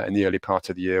in the early part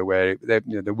of the year, where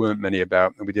there weren't many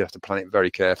about, and we did have to plan it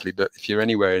very carefully. But if you're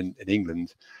anywhere in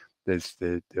England, there's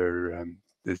a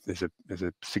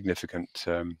significant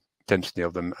density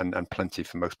of them, and plenty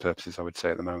for most purposes, I would say,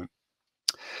 at the moment.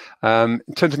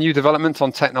 In terms of new developments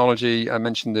on technology, I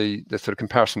mentioned the sort of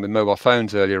comparison with mobile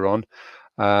phones earlier on.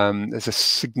 There's a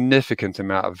significant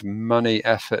amount of money,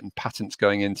 effort, and patents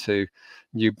going into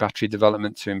new battery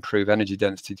development to improve energy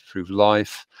density, to improve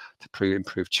life, to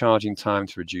improve charging time,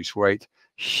 to reduce weight.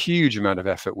 Huge amount of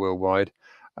effort worldwide,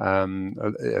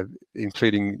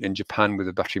 including in Japan with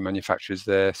the battery manufacturers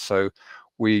there. So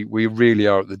we really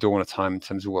are at the dawn of time in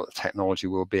terms of what the technology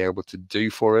will be able to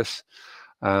do for us.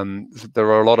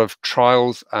 There are a lot of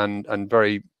trials and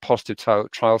very positive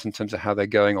trials in terms of how they're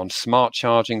going on smart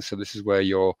charging. So this is where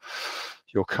your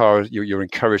car, you're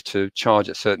encouraged to charge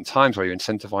at certain times, where you're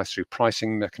incentivized through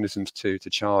pricing mechanisms to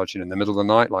charge in the middle of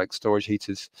the night, like storage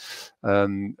heaters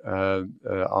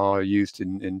are used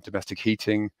in domestic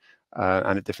heating,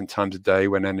 and at different times of day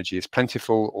when energy is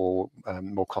plentiful, or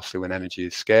more costly when energy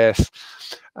is scarce.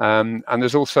 And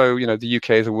there's also, the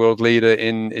UK is a world leader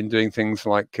in doing things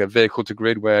like vehicle to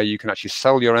grid, where you can actually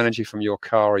sell your energy from your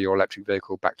car or your electric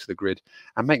vehicle back to the grid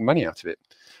and make money out of it,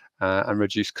 and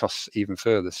reduce costs even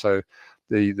further. So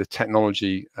the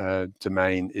technology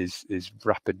domain is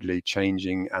rapidly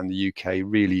changing, and the UK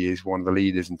really is one of the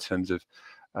leaders in terms of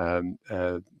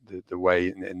the way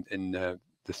in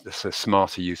the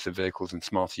smarter use of vehicles and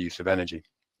smarter use of energy.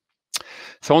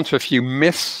 So on to a few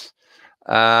myths.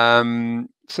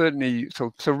 Certainly,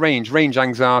 so range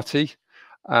anxiety.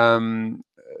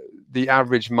 The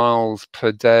average miles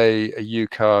per day a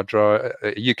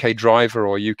UK driver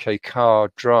or UK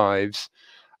car drives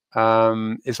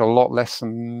is a lot less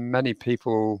than many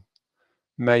people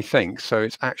may think. So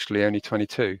it's actually only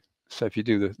 22. So if you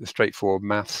do the straightforward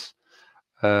maths,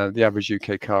 the average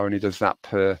UK car only does that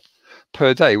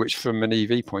per day, which from an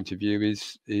EV point of view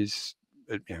is it's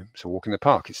a walk in the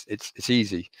park. It's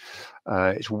easy.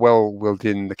 It's well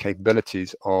within the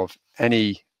capabilities of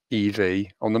any EV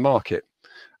on the market.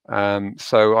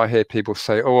 So I hear people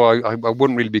say, "Oh, I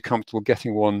wouldn't really be comfortable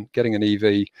getting an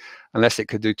EV unless it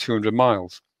could do 200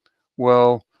 miles."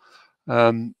 Well,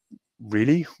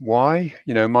 really? Why?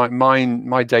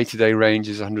 My day-to-day range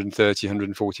is 130,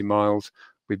 140 miles.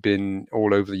 We've been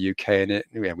all over the UK in it.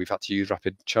 We've had to use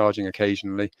rapid charging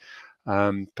occasionally.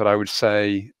 But I would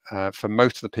say for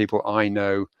most of the people I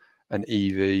know, an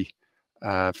EV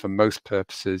for most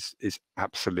purposes is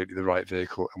absolutely the right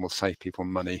vehicle and will save people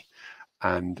money,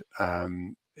 and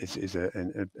is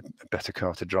a better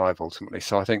car to drive ultimately.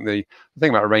 So I think the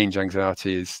thing about range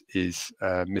anxiety is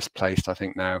misplaced, I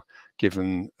think, now,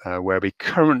 given where we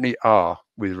currently are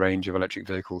with range of electric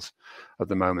vehicles at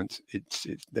the moment.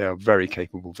 They are very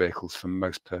capable vehicles for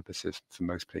most purposes, for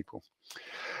most people.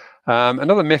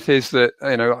 Another myth is that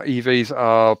EVs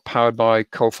are powered by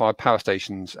coal-fired power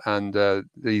stations, and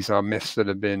these are myths that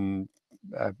have been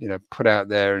put out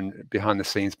there and behind the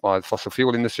scenes by the fossil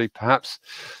fuel industry, perhaps.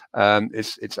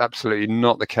 It's absolutely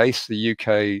not the case. The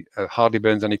UK hardly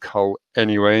burns any coal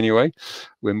anyway.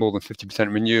 We're more than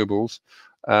 50% renewables.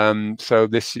 So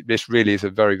this really is a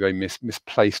very, very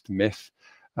misplaced myth.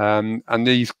 And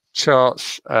these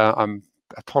charts,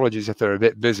 apologies if they're a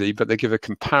bit busy, but they give a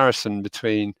comparison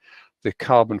between the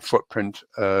carbon footprint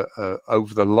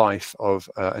over the life of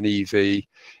an EV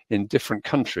in different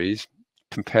countries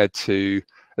compared to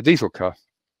a diesel car.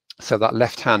 So that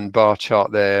left-hand bar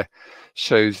chart there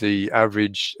shows the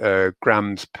average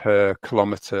grams per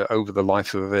kilometre over the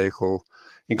life of a vehicle,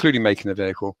 including making the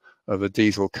vehicle, of a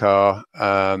diesel car.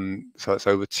 So it's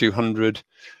over 200,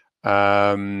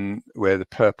 where the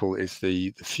purple is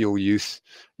the fuel use.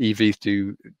 EVs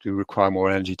do require more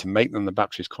energy to make them. The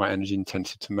battery is quite energy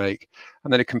intensive to make.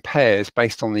 And then it compares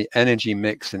based on the energy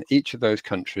mix in each of those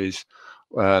countries,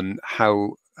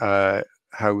 how a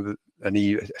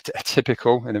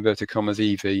typical, in inverted commas,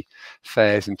 EV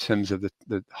fares in terms of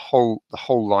the whole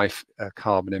life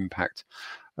carbon impact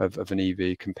of an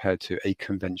EV compared to a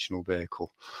conventional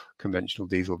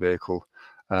diesel vehicle.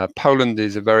 Poland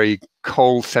is a very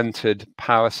coal-centered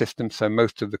power system, so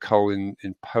most of the coal in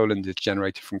Poland is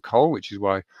generated from coal, which is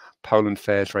why Poland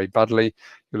fares very badly.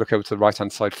 You look over to the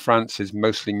right-hand side, France is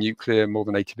mostly nuclear, more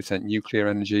than 80% nuclear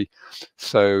energy.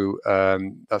 So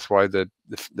that's why the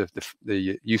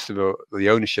use of the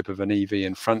ownership of an EV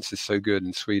in France is so good,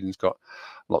 and Sweden's got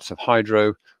lots of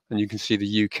hydro. And you can see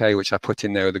the UK, which I put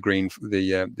in there with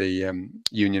the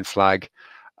Union flag,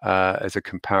 as a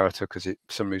comparator, because for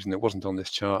some reason it wasn't on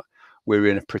this chart. We're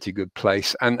in a pretty good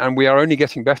place, and we are only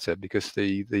getting better because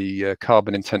the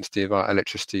carbon intensity of our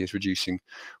electricity is reducing.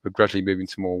 We're gradually moving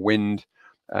to more wind.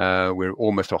 We're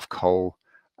almost off coal,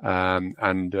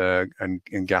 and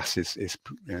gas is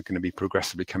going to be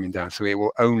progressively coming down. So it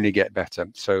will only get better.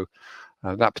 So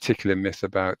that particular myth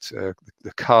about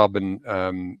the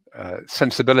carbon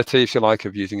sensibility, if you like,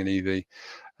 of using an EV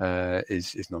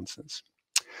is nonsense.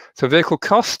 So vehicle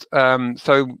cost.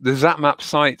 So the ZapMap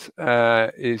site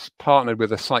is partnered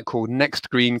with a site called Next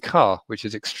Green Car, which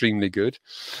is extremely good.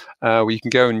 Where you can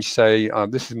go and say,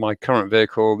 this is my current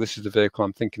vehicle, this is the vehicle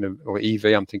I'm thinking of, or EV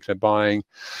I'm thinking of buying.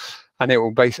 And it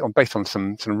will, based on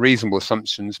some reasonable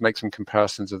assumptions, make some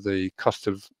comparisons of the cost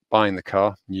of buying the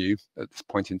car new at this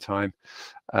point in time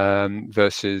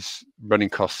versus running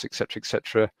costs, etc.,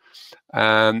 etc.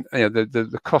 And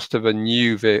the cost of a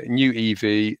new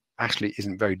EV actually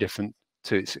isn't very different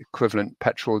to its equivalent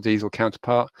petrol or diesel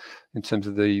counterpart in terms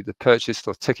of the purchase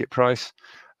or ticket price.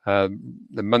 The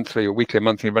monthly or weekly and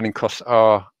monthly running costs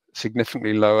are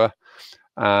significantly lower.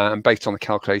 And based on the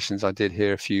calculations I did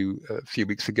here a few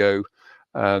weeks ago,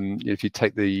 if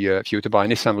you were to buy a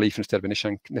Nissan Leaf instead of a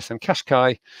Nissan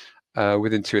Qashqai,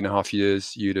 within 2.5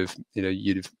 years, you'd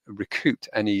have recouped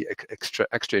any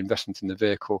extra investment in the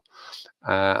vehicle,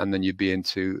 and then you'd be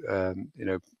into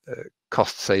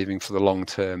cost saving for the long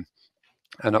term.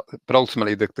 But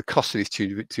ultimately, the cost of these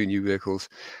two new vehicles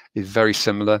is very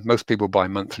similar. Most people buy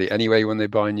monthly anyway when they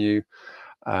buy new,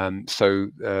 so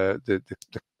the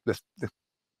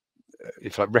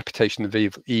if like reputation of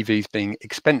EVs being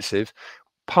expensive,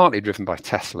 partly driven by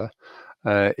Tesla,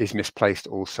 is misplaced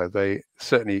also. They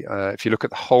certainly, if you look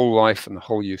at the whole life and the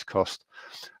whole use cost,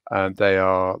 they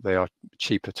are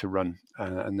cheaper to run,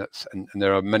 and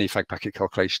there are many fag packet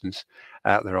calculations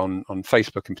out there on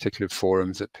Facebook, in particular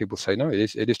forums, that people say no,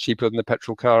 it is cheaper than the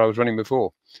petrol car I was running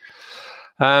before.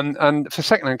 And for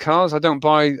second-hand cars, I don't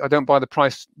buy the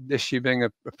price issue being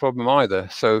a problem either.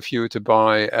 So if you were to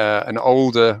buy an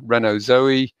older Renault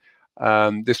Zoe,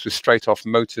 this was straight off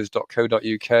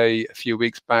motors.co.uk a few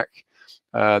weeks back.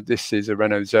 This is a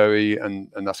Renault Zoe, and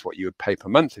that's what you would pay per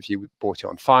month if you bought it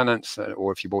on finance,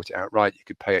 or if you bought it outright, you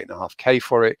could pay 8.5K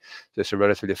for it. So it's a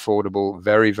relatively affordable,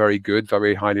 very, very good,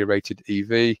 very highly rated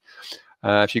EV.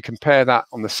 If you compare that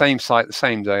on the same site, the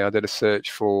same day, I did a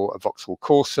search for a Vauxhall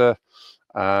Corsa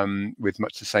with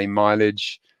much the same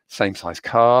mileage, same size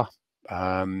car,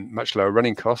 much lower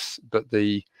running costs, but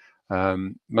the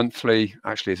monthly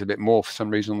actually is a bit more for some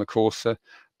reason on the Corsa.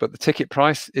 But the ticket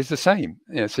price is the same.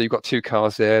 So you've got two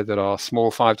cars there that are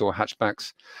small 5-door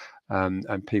hatchbacks,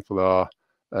 and people are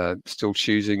still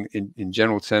choosing, in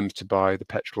general terms, to buy the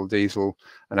petrol, diesel,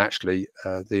 and actually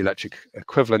the electric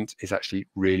equivalent is actually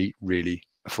really, really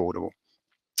affordable.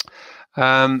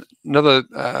 Another,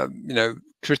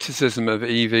 criticism of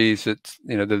EVs that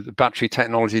the battery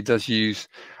technology does use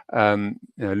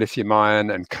lithium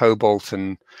ion and cobalt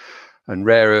and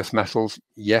rare earth metals.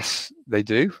 Yes, they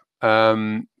do.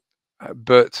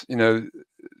 But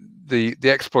the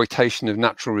exploitation of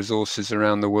natural resources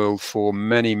around the world for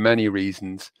many, many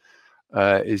reasons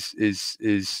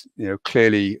is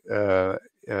clearly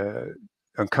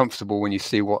uncomfortable when you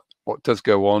see what does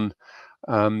go on.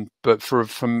 But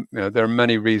there are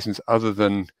many reasons other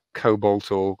than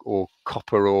cobalt or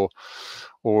copper or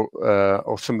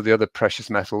some of the other precious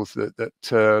metals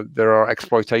that there are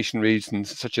exploitation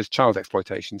reasons, such as child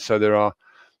exploitation. So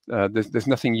there's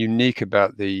nothing unique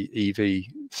about the EV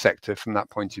sector from that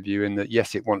point of view, in that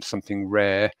yes, it wants something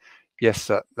rare. Yes,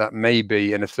 that may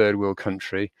be in a third world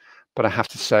country, but I have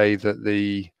to say that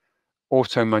the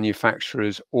auto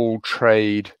manufacturers all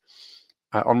trade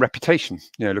on reputation.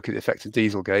 Look at the effect of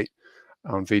Dieselgate.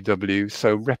 on VW.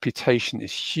 So reputation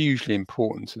is hugely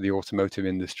important to the automotive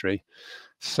industry.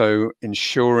 So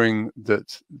ensuring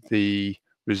that the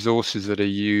resources that are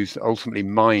used, ultimately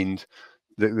mined,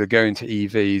 that go into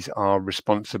EVs are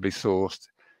responsibly sourced,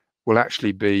 will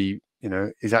actually be,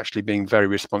 is actually being very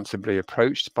responsibly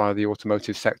approached by the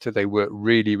automotive sector. They work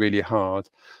really, really hard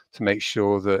to make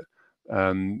sure that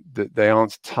that they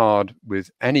aren't tarred with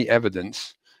any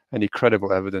evidence, any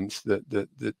credible evidence that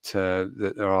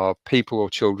there are people or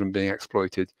children being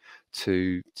exploited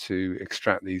to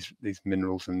extract these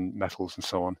minerals and metals and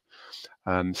so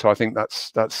on. So I think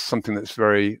that's something that's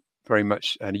very, very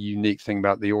much a unique thing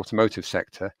about the automotive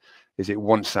sector, is it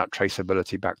wants that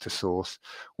traceability back to source.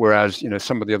 Whereas,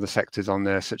 some of the other sectors on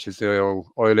there, such as the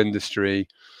oil industry,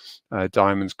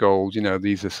 diamonds, gold,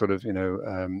 these are sort of,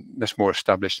 much more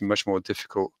established and much more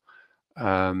difficult,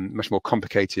 much more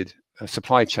complicated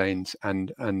supply chains,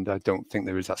 and I don't think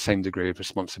there is that same degree of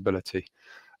responsibility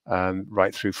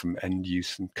right through from end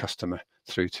use and customer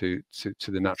through to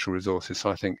the natural resources. So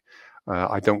I think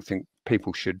I don't think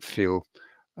people should feel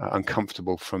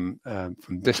uncomfortable from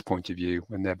this point of view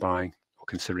when they're buying or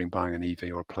considering buying an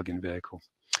EV or a plug-in vehicle.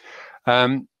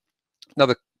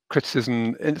 Another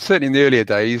criticism, certainly in the earlier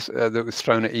days, that was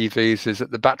thrown at EVs is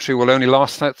that the battery will only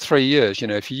last about 3 years.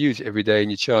 If you use it every day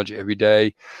and you charge it every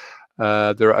day,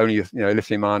 there are only,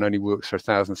 lithium ion only works for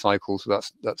 1,000 cycles. So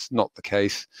that's not the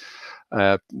case.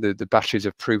 The batteries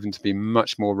have proven to be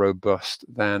much more robust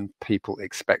than people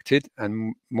expected,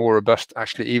 and more robust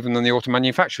actually even than the auto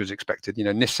manufacturers expected.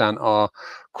 Nissan are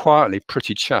quietly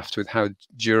pretty chuffed with how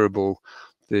durable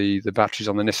the batteries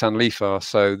on the Nissan Leaf are.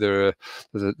 So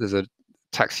there's a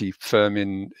taxi firm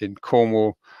in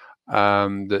Cornwall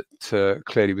that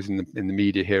clearly was in the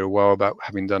media here a while about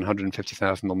having done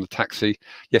 150,000 on the taxi.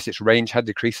 Yes, its range had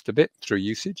decreased a bit through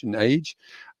usage and age,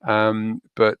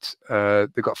 but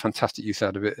they got fantastic use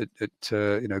out of it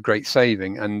at great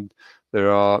saving. And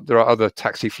there are other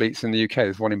taxi fleets in the UK.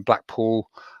 There's one in Blackpool.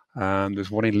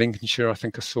 There's one in Lincolnshire, I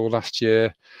think I saw last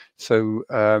year. So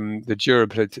the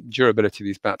durability of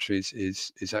these batteries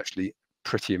is actually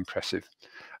pretty impressive,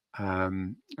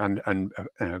 and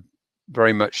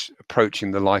very much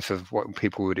approaching the life of what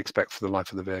people would expect for the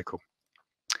life of the vehicle.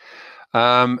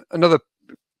 Another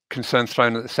concern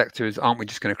thrown at the sector is, aren't we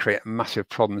just going to create massive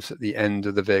problems at the end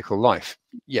of the vehicle life?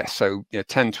 Yes, so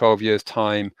 10, 12 years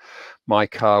time, my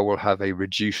car will have a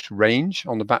reduced range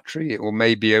on the battery. It will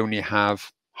maybe only have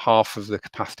half of the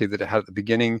capacity that it had at the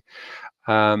beginning.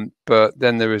 But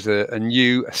then there is a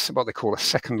new, what they call a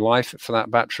second life for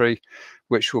that battery,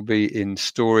 which will be in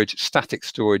static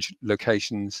storage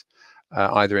locations,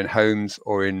 either in homes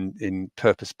or in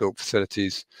purpose-built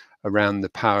facilities around the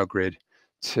power grid,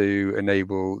 to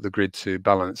enable the grid to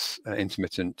balance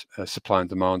intermittent supply and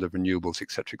demand of renewables,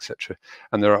 etc., etc.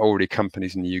 And there are already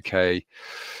companies in the UK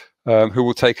who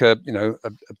will take a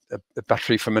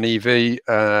battery from an EV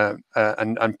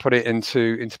and put it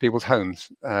into people's homes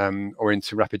or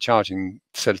into rapid charging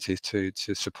facilities to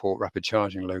support rapid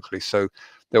charging locally. So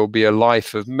there will be a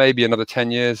life of maybe another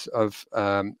 10 years of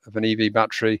an EV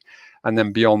battery, and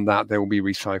then beyond that they will be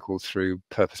recycled through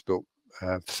purpose-built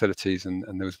facilities. And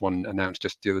there was one announced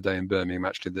just the other day in Birmingham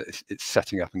actually that it's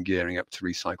setting up and gearing up to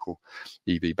recycle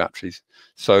EV batteries.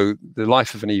 So the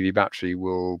life of an EV battery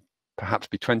will perhaps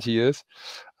be 20 years,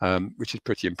 which is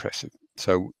pretty impressive.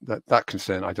 So that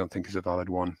concern I don't think is a valid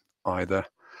one either.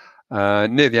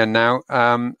 Near the end now,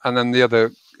 and then the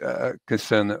other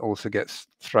concern that also gets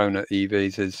thrown at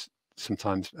EVs is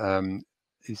sometimes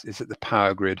is that the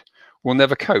power grid will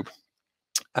never cope.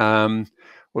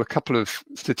 Well, a couple of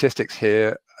statistics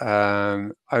here.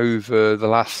 Over the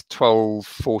last 12,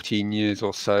 14 years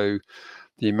or so,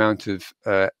 the amount of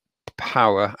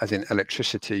power, as in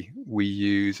electricity, we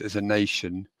use as a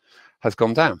nation has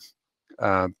gone down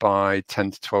by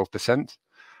 10 to 12%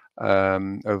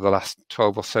 over the last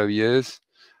 12 or so years.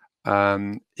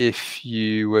 If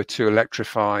you were to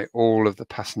electrify all of the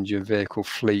passenger vehicle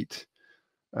fleet,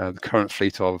 the current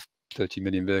fleet of 30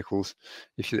 million vehicles,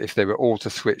 if they were all to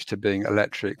switch to being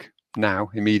electric now,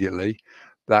 immediately,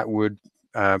 that would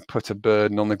put a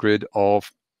burden on the grid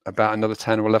of about another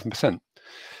 10 or 11%.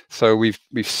 So we've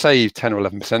saved 10 or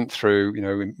 11%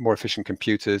 through more efficient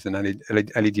computers and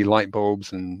LED light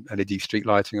bulbs and LED street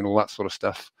lighting and all that sort of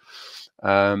stuff.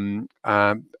 And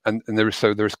there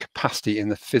is capacity in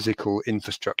the physical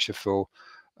infrastructure for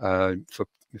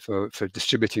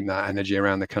distributing that energy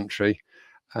around the country.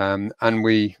 And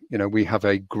we have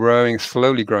a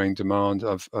slowly growing demand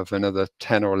of another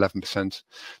 10 or 11%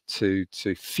 to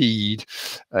feed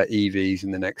EVs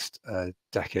in the next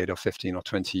decade or 15 or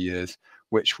 20 years,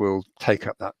 which will take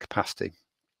up that capacity.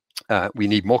 We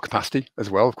need more capacity as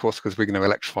well, of course, because we're going to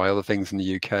electrify other things in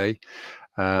the UK.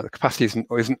 The capacity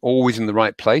isn't always in the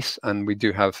right place, and we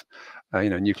do have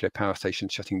nuclear power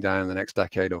stations shutting down in the next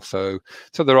decade or so.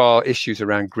 So there are issues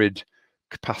around grid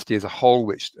capacity as a whole,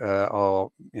 which are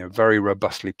very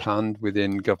robustly planned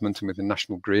within government and within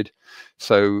National Grid.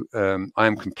 So I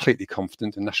am completely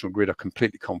confident, and National Grid are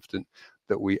completely confident,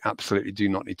 that we absolutely do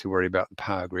not need to worry about the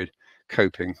power grid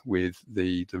coping with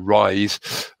the rise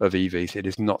of EVs. It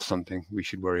is not something we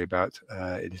should worry about.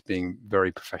 It is being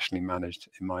very professionally managed,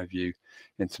 in my view,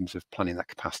 in terms of planning that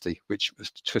capacity, which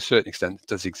to a certain extent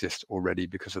does exist already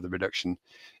because of the reduction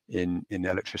in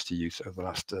electricity use over the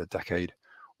last decade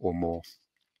or more.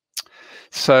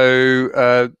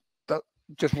 So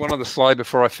just one other slide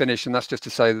before I finish, and that's just to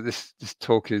say that this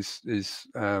talk is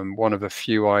one of a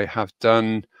few I have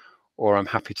done or I'm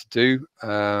happy to do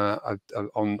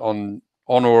on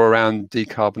or around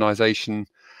decarbonisation.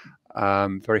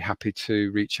 Very happy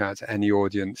to reach out to any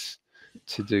audience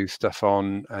to do stuff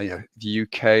on the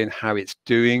UK and how it's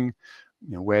doing,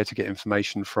 where to get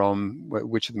information from,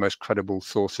 which are the most credible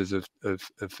sources of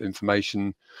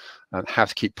information, how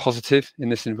to keep positive in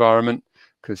this environment,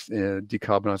 because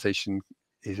decarbonisation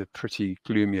is a pretty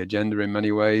gloomy agenda in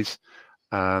many ways.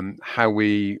 How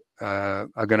we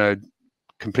are going to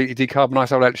completely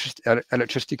decarbonise our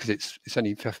electricity, because it's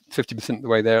only 50% of the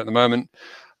way there at the moment.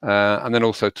 And then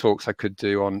also talks I could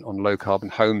do on low carbon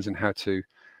homes and how to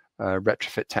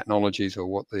retrofit technologies, or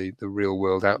what the real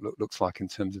world outlook looks like in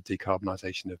terms of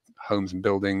decarbonisation of homes and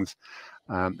buildings.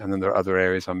 And then there are other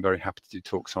areas I'm very happy to do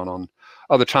talks on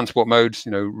other transport modes,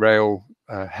 rail,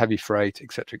 heavy freight,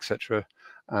 etc.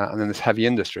 And then this heavy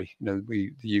industry.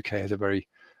 The UK has a very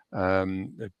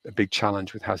a big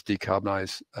challenge with how to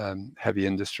decarbonise heavy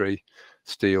industry,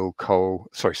 steel,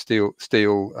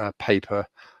 paper,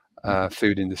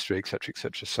 food industry,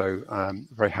 etc. So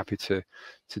very happy to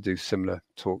do similar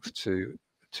talks to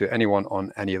anyone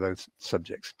on any of those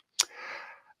subjects.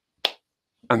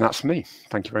 And that's me.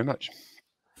 Thank you very much.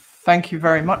 Thank you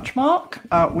very much, Mark.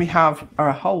 We have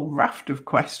a whole raft of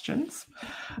questions.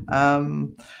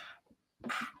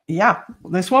 Yeah,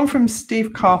 there's one from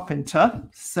Steve Carpenter.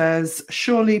 Says,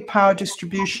 surely power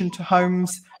distribution to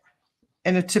homes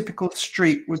in a typical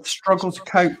street would struggle to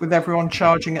cope with everyone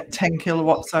charging at 10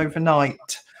 kilowatts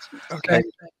overnight. Okay.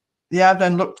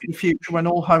 Then look to the future when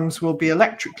all homes will be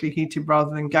electrically heated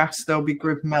rather than gas. There'll be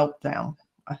grid meltdown.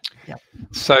 Yeah.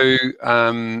 So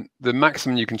the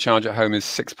maximum you can charge at home is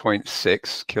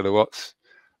 6.6 kilowatts.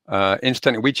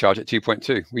 Incidentally, we charge at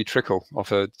 2.2. We trickle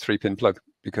off a 3-pin plug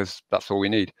because that's all we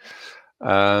need.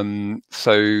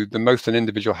 So the most an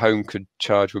individual home could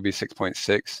charge would be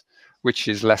 6.6, which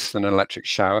is less than an electric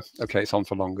shower. Okay, it's on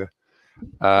for longer.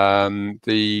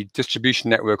 The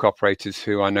distribution network operators,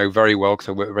 who I know very well because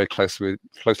I worked very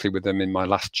closely with them in my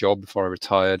last job before I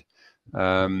retired,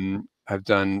 have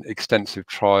done extensive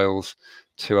trials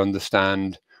to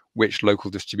understand which local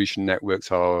distribution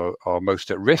networks are most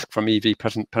at risk from EV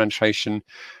penetration,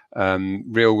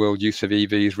 real world use of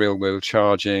EVs, real world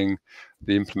charging,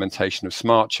 the implementation of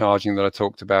smart charging that I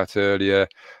talked about earlier.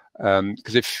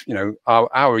 Because if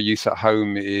our use at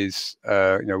home is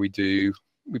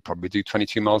we probably do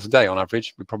 22 miles a day on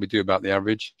average. We probably do about the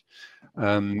average.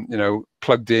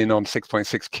 Plugged in on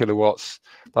 6.6 kilowatts,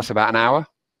 that's about an hour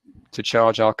to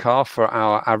charge our car for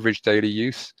our average daily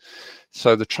use.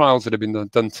 So the trials that have been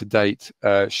done to date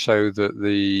show that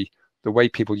the way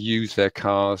people use their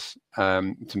cars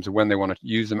in terms of when they want to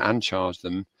use them and charge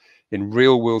them in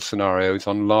real world scenarios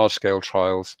on large scale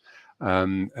trials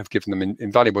have given them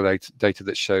invaluable data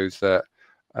that shows that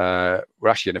we're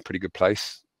actually in a pretty good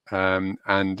place,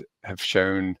 and have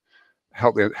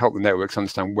help the networks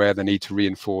understand where they need to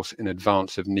reinforce in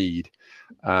advance of need.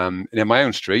 And in my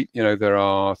own street, there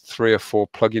are 3 or 4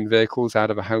 plug-in vehicles out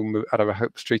of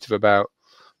a street of about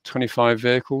 25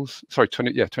 vehicles. Sorry,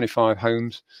 25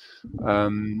 homes.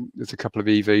 There's a couple of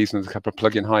EVs and there's a couple of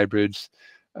plug-in hybrids.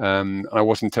 I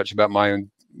was in touch about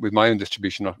with my own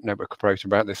distribution network operator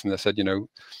about this, and they said,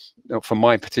 for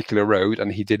my particular road, and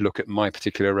he did look at my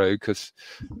particular road because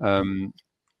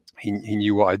he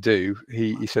knew what I do.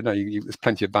 He said, no, there's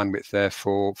plenty of bandwidth there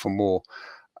for more.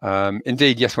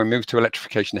 Indeed, yes, when we move to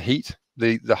electrification of heat,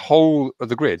 the whole of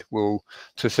the grid will,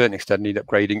 to a certain extent, need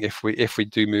upgrading if we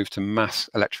do move to mass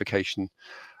electrification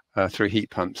through heat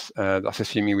pumps. That's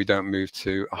assuming we don't move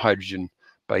to a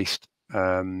hydrogen-based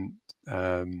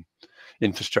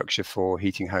infrastructure for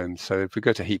heating homes. So if we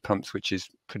go to heat pumps, which is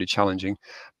pretty challenging,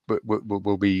 but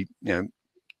will be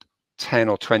 10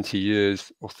 or 20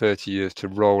 years or 30 years to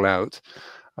roll out,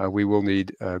 we will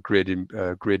need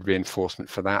grid reinforcement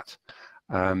for that.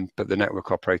 But the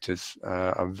network operators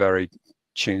are very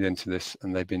tuned into this,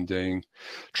 and they've been doing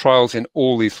trials in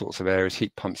all these sorts of areas,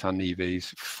 heat pumps and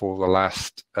EVs, for the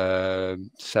last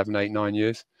 7, 8, 9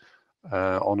 years,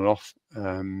 on and off,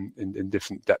 in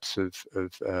different depths of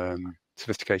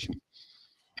sophistication.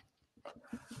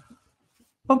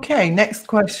 Okay, next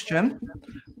question.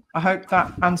 I hope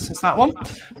that answers that one.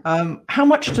 How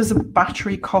much does a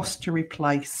battery cost to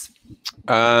replace?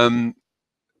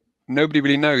 Nobody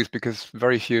really knows, because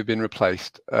very few have been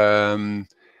replaced. I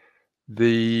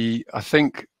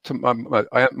think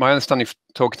my understanding of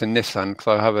talking to Nissan, because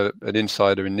I have an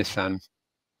insider in Nissan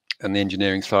and the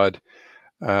engineering side,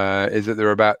 is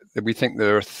that we think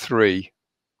there are 3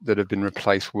 that have been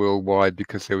replaced worldwide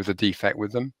because there was a defect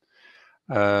with them.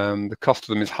 The cost of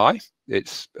them is high.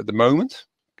 It's at the moment,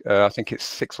 I think it's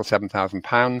 £6,000 or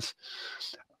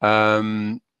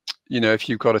 £7,000. You know, if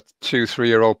you've got a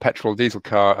 2-3-year-old petrol diesel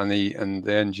car and the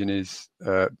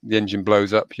engine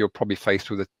blows up, you're probably faced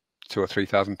with a £2,000 or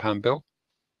 £3,000 bill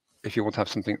if you want to have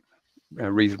something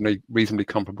reasonably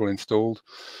comparable installed.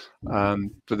 But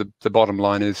the bottom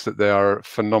line is that they are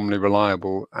phenomenally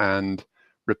reliable, and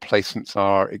replacements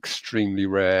are extremely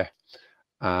rare.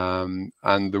 And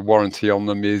the warranty on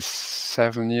them is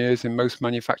 7 years in most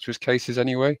manufacturers' cases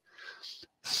anyway.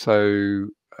 So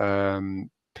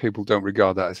people don't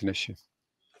regard that as an issue.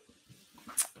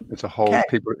 As a whole,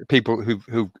 okay. People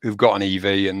who've got an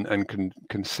EV and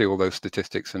can see all those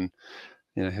statistics and,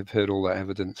 you know, have heard all that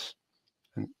evidence.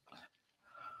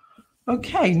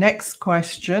 Okay, next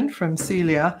question from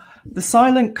Celia. The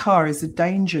silent car is a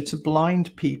danger to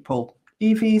blind people.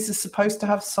 EVs are supposed to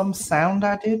have some sound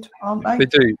added, aren't they? They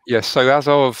do, yes. So as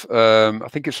of, I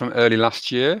think it's from early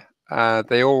last year,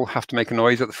 they all have to make a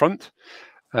noise at the front.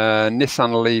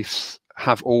 Nissan Leafs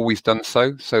have always done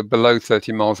so. So below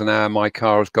 30 miles an hour, my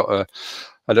car has got a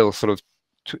little sort of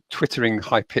twittering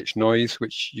high-pitched noise,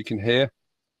 which you can hear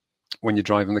when you're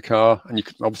driving the car. And you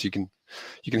can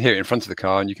hear it in front of the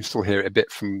car, and you can still hear it a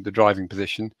bit from the driving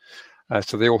position.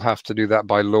 So they all have to do that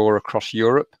by law across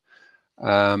Europe.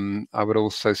 I would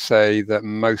also say that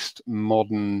most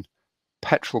modern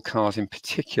petrol cars in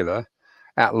particular,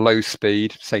 at low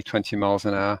speed, say 20 miles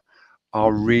an hour,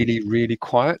 are really, really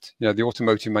quiet. You know, the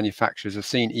automotive manufacturers have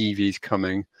seen EVs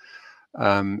coming,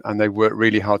 and they work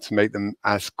really hard to make them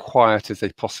as quiet as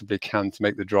they possibly can to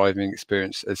make the driving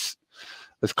experience as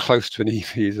close to an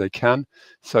EV as they can.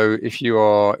 So if you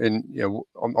are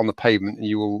on the pavement,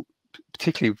 you will,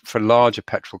 particularly for larger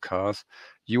petrol cars,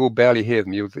 you will barely hear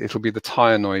them. It'll be the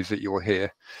tire noise that you'll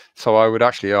hear. So I would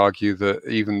actually argue that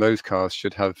even those cars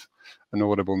should have an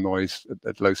audible noise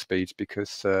at low speeds,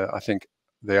 because I think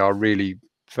they are really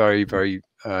very, very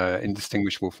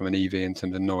indistinguishable from an EV in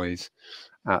terms of noise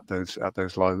at those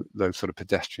sort of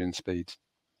pedestrian speeds.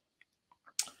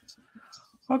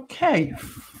 Okay,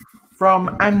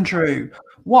 from Andrew,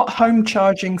 what home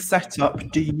charging setup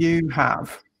do you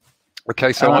have?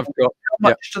 Okay, so I've got. How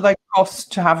much do they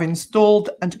cost to have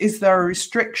installed, and is there a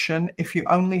restriction if you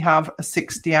only have a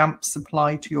 60 amp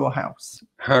supply to your house?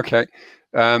 Okay,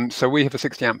 so we have a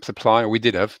 60 amp supply, or we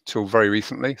did have till very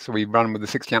recently. So we ran with a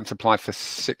 60 amp supply for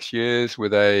 6 years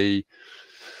with a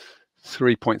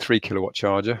 3.3 kilowatt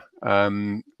charger.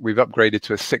 We've upgraded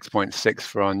to a 6.6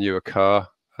 for our newer car,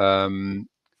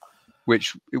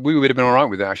 which we would have been all right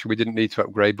with it, actually. We didn't need to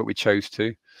upgrade, but we chose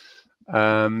to.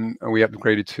 And we actually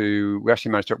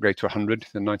managed to upgrade to 100,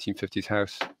 the 1950s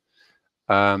house.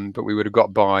 But we would have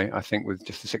got by, I think, with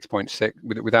just the 6.6,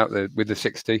 with the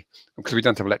 60, because we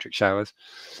don't have electric showers.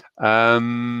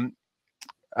 And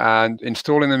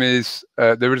installing them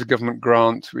there is a government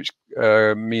grant, which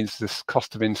means this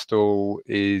cost of install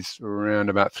is around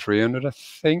about 300, I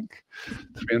think,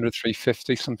 300,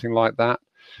 350, something like that.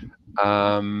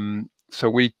 So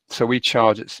we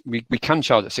charge it. We can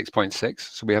charge at 6.6.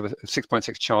 So we have a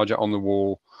 6.6 charger on the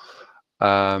wall,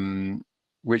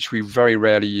 which we very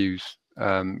rarely use.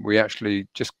 We actually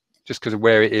just because of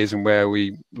where it is and where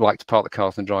we like to park the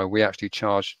cars and drive, we actually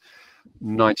charge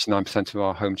 99% of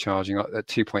our home charging at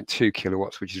 2.2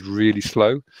 kilowatts, which is really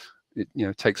slow.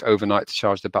 It takes overnight to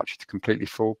charge the battery to completely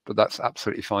full, but that's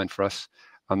absolutely fine for us,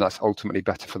 and that's ultimately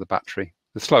better for the battery.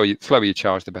 The slower you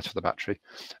charge, the better for the battery,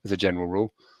 as a general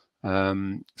rule.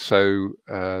 So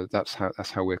that's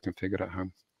how we're configured at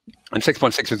home. And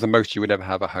 6.6 is the most you would ever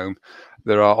have at home.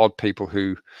 There are odd people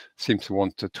who seem to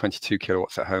want 22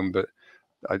 kilowatts at home, but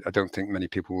I don't think many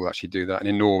people will actually do that. And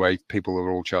in Norway, people are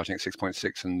all charging at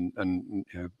 6.6, and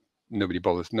nobody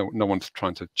bothers. No one's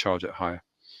trying to charge it higher.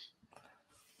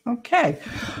 Okay,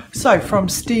 so from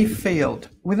Steve Field,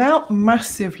 without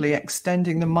massively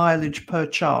extending the mileage per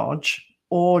charge,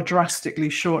 or drastically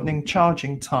shortening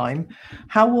charging time,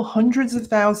 how will hundreds of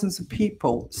thousands of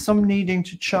people, some needing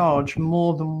to charge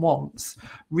more than once,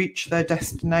 reach their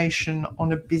destination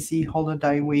on a busy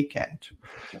holiday weekend?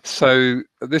 So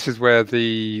this is where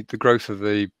the growth of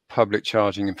the public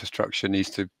charging infrastructure needs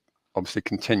to obviously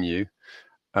continue.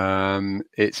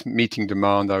 It's meeting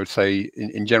demand. I would say,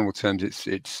 in general terms,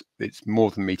 it's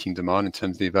more than meeting demand in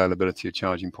terms of the availability of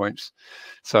charging points.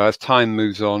 So as time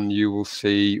moves on, you will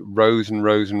see rows and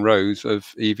rows and rows of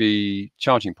EV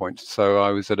charging points. So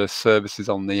I was at a services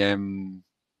on the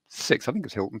M6, I think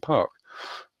it's Hilton Park,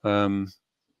 the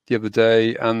other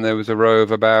day, and there was a row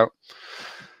of about,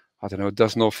 I don't know, a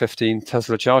dozen or 15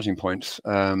 Tesla charging points,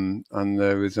 and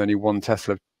there was only one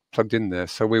Tesla plugged in there.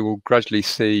 So we will gradually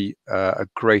see a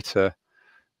greater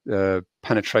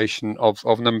penetration of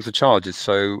numbers of charges.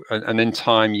 So, and in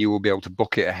time, you will be able to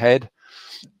book it ahead,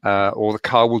 or the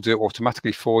car will do it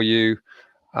automatically for you.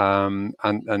 So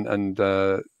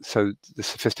the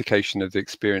sophistication of the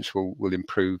experience will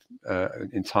improve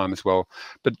in time as well.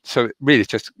 But so really,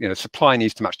 it's just, supply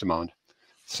needs to match demand.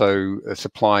 So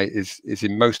supply is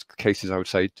in most cases, I would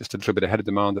say, just a little bit ahead of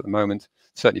demand at the moment,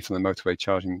 certainly from the motorway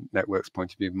charging networks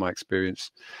point of view, in my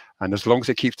experience. And as long as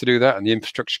it keeps to do that and the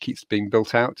infrastructure keeps being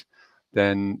built out,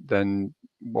 then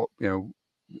what,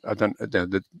 I don't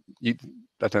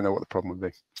know what the problem would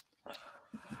be.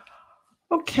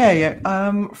 Okay,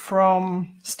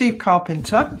 from Steve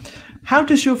Carpenter, how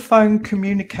does your phone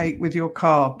communicate with your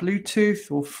car? Bluetooth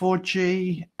or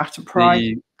 4G at a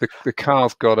price? The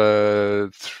car's got a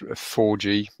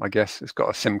 4G, I guess. It's got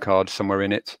a SIM card somewhere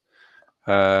in it.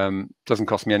 Doesn't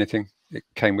cost me anything. It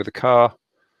came with the car.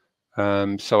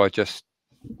 So I just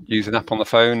use an app on the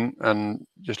phone and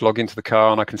just log into the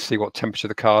car, and I can see what temperature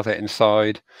the car's at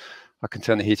inside. I can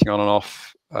turn the heating on and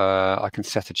off. I can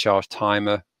set a charge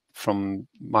timer from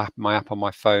my app on my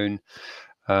phone.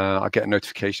 I get a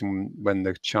notification when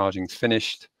the charging's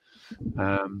finished.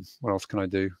 What else can I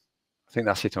do? I think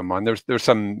that's it on mine. There are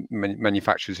some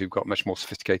manufacturers who've got much more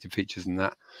sophisticated features than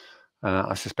that.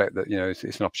 I suspect that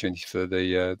it's an opportunity for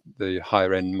the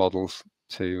higher end models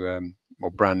to or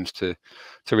brands to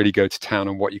really go to town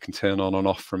on what you can turn on and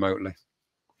off remotely.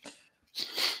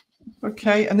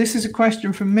 Okay, and this is a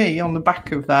question from me on the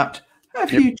back of that.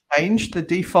 Have you changed the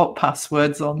default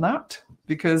passwords on that?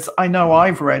 Because I know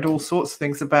I've read all sorts of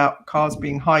things about cars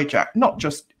being hijacked, not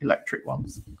just electric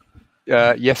ones.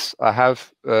 Yes, I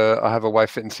have. I have a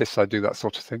wife that insists I do that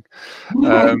sort of thing.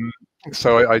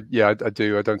 So I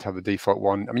do. I don't have the default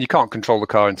one. I mean, you can't control the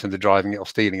car in terms of driving it or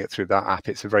stealing it through that app.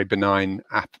 It's a very benign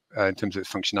app in terms of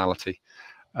its functionality.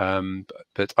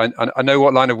 But I know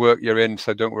what line of work you're in,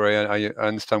 so don't worry. I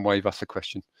understand why you've asked the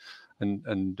question,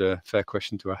 and fair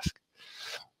question to ask.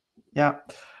 Yeah.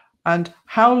 And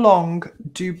how long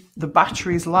do the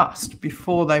batteries last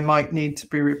before they might need to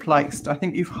be replaced? I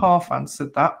think you've half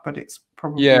answered that, but it's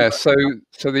probably So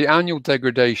the annual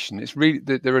degradation. It's really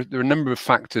there are a number of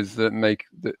factors that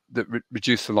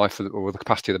reduce the life or the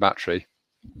capacity of the battery.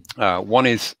 One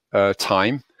is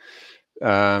time.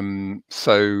 And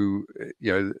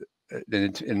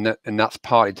that's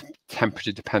partly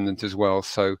temperature dependent as well.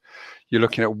 So you're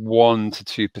looking at 1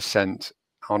 to 2%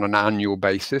 on an annual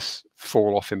basis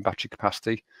fall off in battery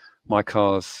capacity. My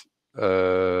car's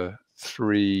coming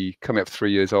up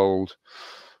 3 years old,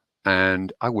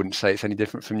 and I wouldn't say it's any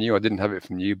different from new. I didn't have it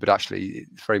from new, but actually it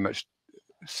very much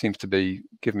seems to be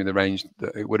giving me the range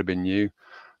that it would have been new.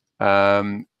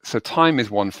 So time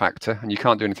is one factor, and you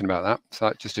can't do anything about that.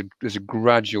 So there's a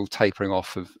gradual tapering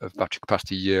off of battery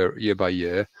capacity year by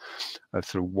year, of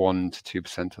sort of 1 to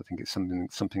 2%. I think it's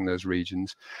something in those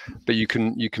regions. But you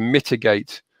can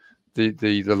mitigate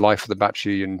the life of the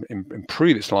battery and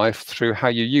improve its life through how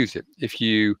you use it. If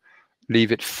you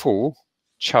leave it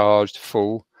charged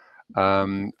full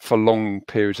for long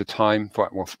periods of time,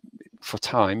 for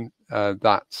time,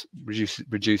 that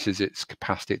reduces its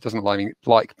capacity. It doesn't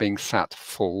like being sat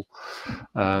full.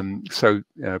 So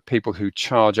people who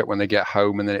charge it when they get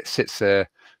home and then it sits there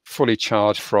fully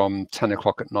charged from 10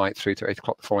 o'clock at night through to 8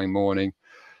 o'clock the following morning,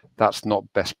 that's not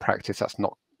best practice. That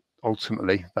will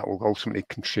ultimately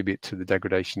contribute to the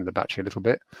degradation of the battery a little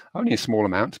bit. Only a small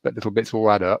amount, but little bits all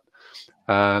add up.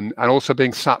 And also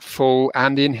being sat full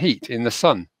and in heat in the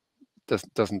sun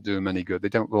doesn't do them any good. They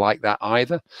don't like that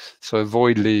either. So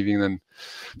avoid leaving them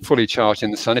fully charged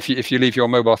in the sun. If you leave your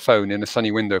mobile phone in a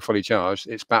sunny window fully charged,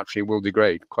 its battery will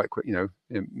degrade quite quick,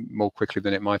 more quickly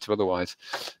than it might have otherwise.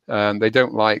 They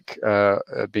don't like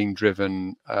being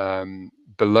driven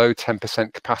below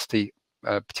 10% capacity,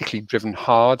 particularly driven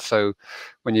hard. So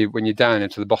when you're down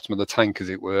into the bottom of the tank, as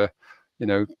it were,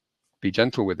 be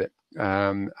gentle with it.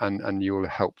 and you'll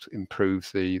help improve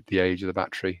the age of the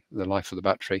battery, the life of the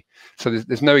battery. So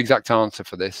there's no exact answer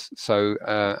for this. So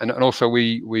and also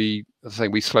we as I say,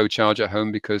 we slow charge at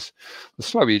home, because the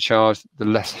slower you charge, the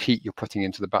less heat you're putting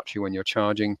into the battery when you're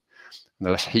charging, and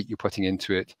the less heat you're putting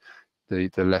into it, the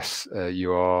less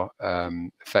you are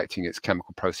affecting its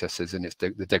chemical processes and its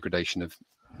the degradation of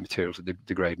materials that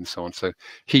degrade and so on. So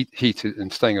heat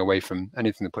and staying away from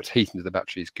anything that puts heat into the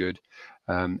battery is good.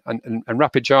 And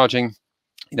rapid charging,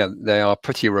 they are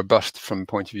pretty robust from the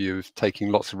point of view of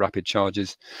taking lots of rapid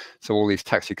charges. So all these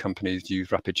taxi companies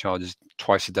use rapid charges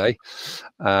twice a day,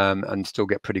 and still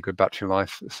get pretty good battery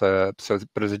life.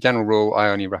 But as a general rule, I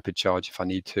only rapid charge if I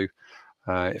need to.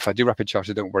 If I do rapid charge,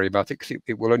 I don't worry about it, because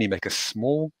it will only make a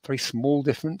very small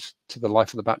difference to the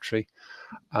life of the battery.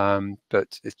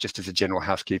 But it's just as a general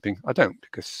housekeeping, I don't,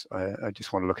 because I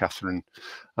just want to look after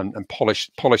and polish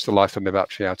the life of my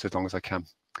battery out as long as I can.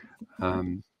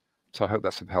 So I hope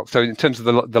that's of help. So in terms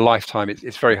of the lifetime,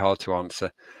 it's very hard to answer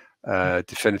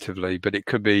definitively, but it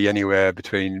could be anywhere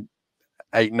between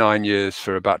 8-9 years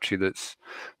for a battery that's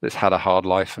had a hard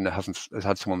life and has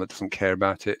had someone that doesn't care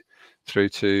about it, through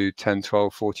to 10,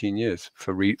 12, 14 years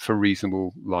for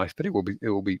reasonable life. But it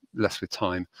will be less with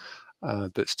time,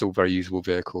 but still very usable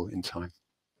vehicle in time.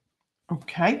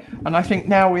 Okay, and I think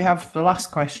now we have the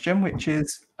last question, which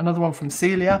is another one from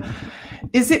Celia.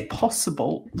 Is it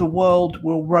possible the world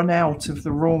will run out of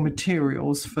the raw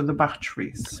materials for the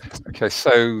batteries? Okay,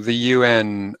 so the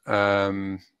UN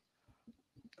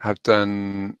have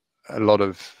done a lot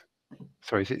of,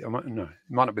 sorry, it might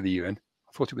not be the UN.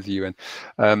 I thought it was the UN.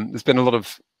 There's been a lot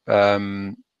of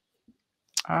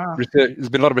research, there's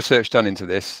been a lot of research done into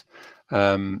this.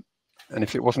 And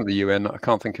if it wasn't the UN, I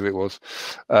can't think who it was.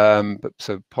 But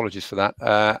so apologies for that.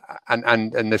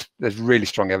 And there's really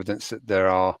strong evidence that there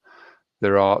are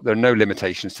no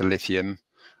limitations to lithium.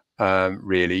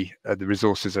 Really, the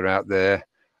resources are out there,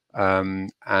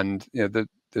 and the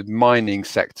mining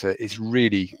sector is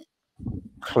really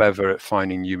clever at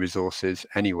finding new resources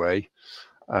anyway.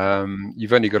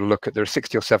 You've only got to look at, there are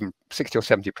 60 or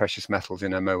 70 precious metals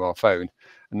in a mobile phone,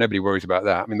 and nobody worries about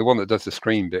that. I mean, the one that does the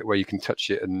screen bit, where you can touch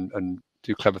it and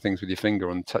do clever things with your finger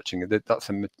on touching it, that's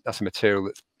a material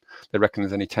that they reckon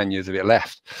there's only 10 years of it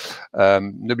left.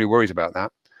 Nobody worries about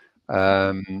that.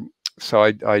 So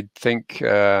I think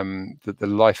that the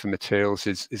life of materials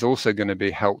is also going to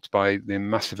be helped by the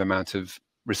massive amount of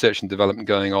research and development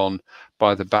going on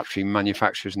by the battery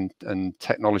manufacturers and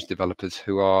technology developers,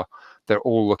 they're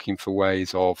all looking for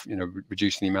ways of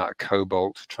reducing the amount of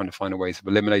cobalt, trying to find ways of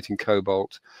eliminating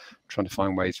cobalt, trying to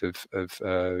find ways of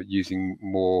using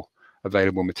more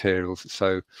available materials.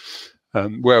 So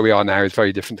where we are now is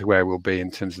very different to where we'll be in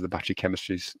terms of the battery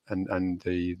chemistries and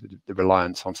the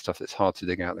reliance on stuff that's hard to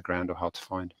dig out of the ground or hard to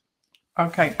find.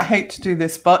 Okay, I hate to do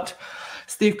this, but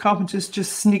Steve Carpenter's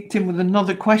just sneaked in with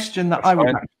another question that I would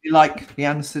actually like the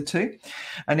answer to.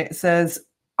 And it says,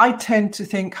 I tend to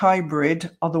think hybrid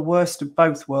are the worst of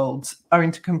both worlds,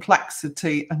 owing to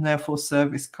complexity and therefore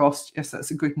service cost. Yes,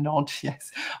 that's a good nod. Yes.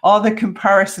 Are there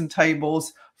comparison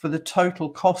tables for the total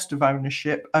cost of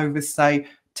ownership over, say,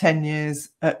 10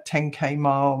 years at 10k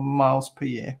miles per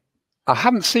year? I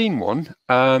haven't seen one,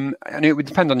 and it would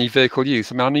depend on your vehicle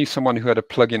use. I mean, I knew someone who had a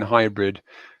plug-in hybrid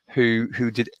who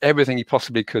did everything he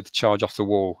possibly could to charge off the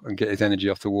wall and get his energy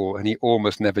off the wall, and he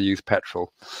almost never used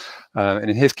petrol. And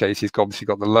in his case, he's obviously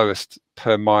got the lowest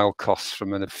per mile costs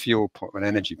from a fuel point, an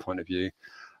energy point of view,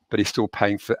 but he's still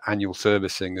paying for annual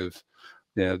servicing of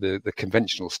the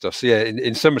conventional stuff. So yeah,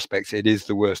 in some respects, it is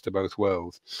the worst of both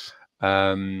worlds.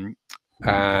 So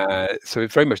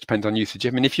it very much depends on usage.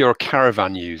 I mean, if you're a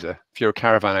caravan user, if you're a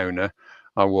caravan owner,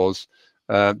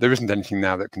 there isn't anything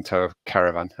now that can tow a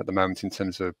caravan at the moment in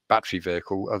terms of battery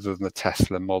vehicle, other than the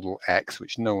Tesla Model X,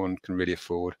 which no one can really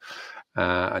afford,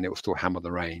 and it will still hammer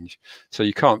the range. So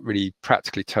you can't really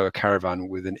practically tow a caravan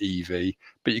with an EV,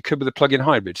 but you could with a plug-in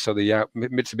hybrid. So the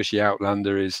Mitsubishi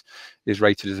Outlander is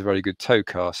rated as a very good tow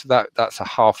car. So that's a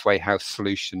halfway house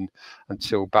solution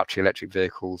until battery electric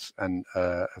vehicles and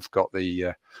have got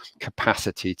the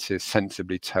capacity to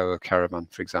sensibly tow a caravan,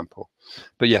 for example.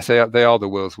 But yes, they are the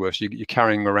world's worst. You're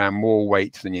carrying around more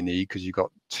weight than you need because you've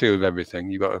got two of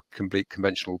everything. You've got a complete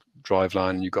conventional driveline,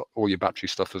 and you've got all your battery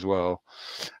stuff as well,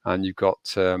 and you've got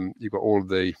all of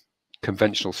the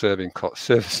conventional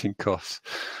servicing costs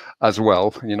as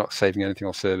well, and you're not saving anything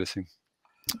on servicing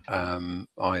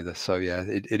either. So yeah,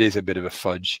 it is a bit of a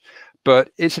fudge, but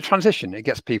it's a transition. It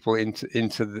gets people into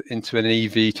an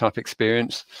EV type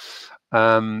experience,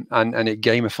 and it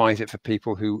gamifies it for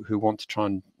people who want to try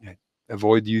and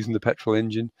avoid using the petrol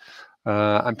engine,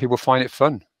 and people find it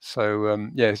fun. So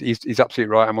yeah, he's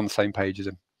absolutely right. I'm on the same page as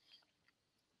him.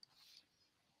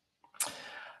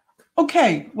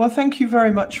 Okay, well, thank you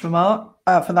very much for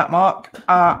that, Mark.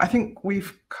 I think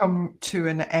we've come to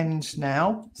an end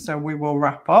now, so we will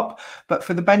wrap up. But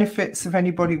for the benefits of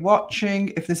anybody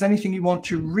watching, if there's anything you want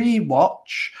to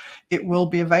re-watch, it will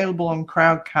be available on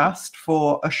Crowdcast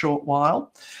for a short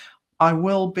while. I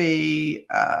will be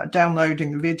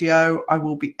downloading the video, I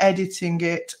will be editing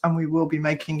it, and we will be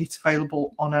making it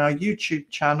available on our YouTube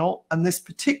channel. And this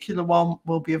particular one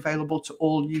will be available to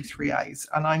all U3As.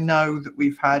 And I know that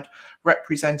we've had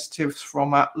representatives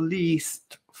from at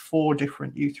least 4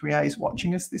 different U3As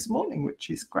watching us this morning,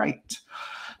 which is great.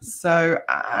 So,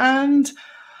 and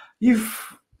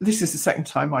this is the second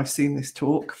time I've seen this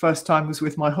talk. First time was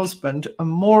with my husband. And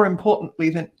more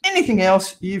importantly than anything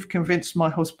else, you've convinced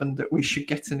my husband that we should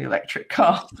get an electric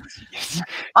car. Yes.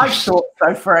 I've thought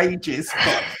so for ages,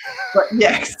 but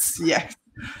yes.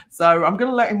 So I'm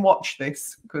going to let him watch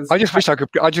this because I just wish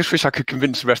I could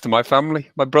convince the rest of my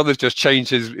family. My brother's just changed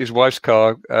his wife's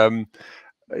car, for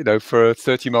a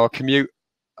 30-mile commute,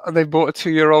 and they bought a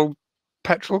 2-year-old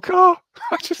petrol car.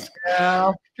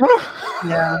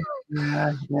 Yeah,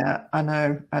 I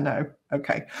know.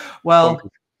 Okay, well,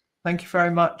 thank you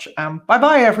very much.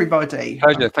 Bye-bye, everybody.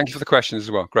 Pleasure. Thank you for the questions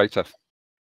as well. Great stuff.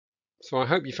 So I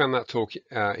hope you found that talk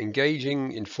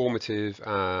engaging, informative,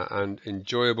 and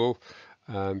enjoyable.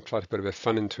 Try to put a bit of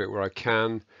fun into it where I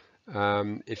can.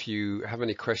 If you have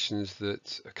any questions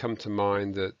that come to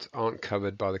mind that aren't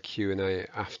covered by the Q&A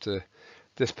after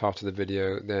this part of the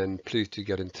video, then please do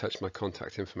get in touch. My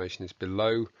contact information is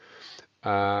below.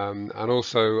 And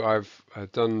also I've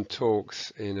done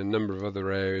talks in a number of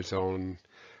other areas on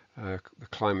the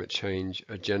climate change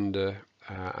agenda,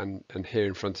 and here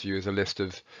in front of you is a list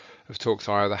of talks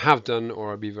I either have done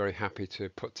or I'd be very happy to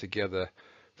put together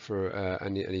for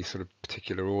any sort of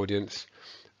particular audience,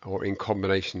 or in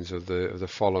combinations of the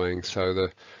following. So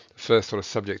the first sort of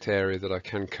subject area that I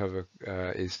can cover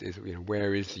is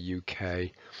where is the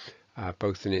UK,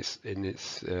 both in its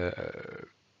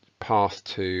path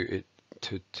to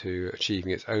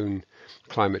achieving its own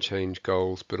climate change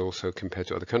goals, but also compared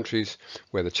to other countries,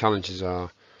 where the challenges are,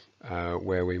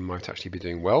 where we might actually be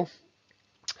doing well.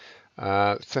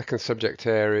 Second subject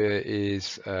area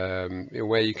is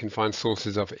where you can find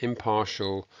sources of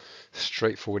impartial,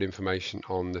 straightforward information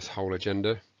on this whole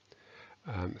agenda.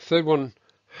 Third one,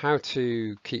 how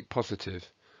to keep positive.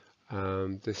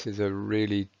 This is a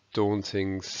really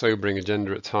daunting, sobering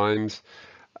agenda at times.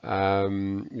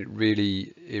 It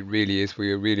really is.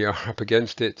 We really are up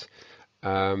against it,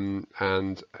 and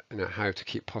how to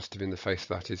keep positive in the face of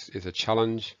that is a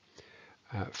challenge.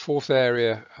 Fourth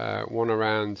area, one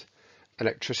around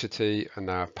electricity and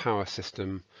our power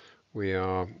system. We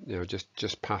are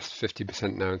just past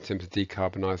 50% now in terms of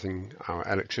decarbonising our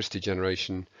electricity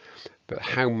generation, but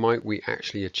how might we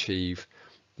actually achieve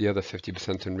the other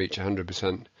 50% and reach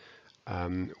 100%?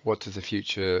 What does the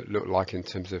future look like in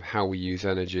terms of how we use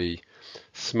energy,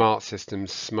 smart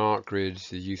systems, smart grids,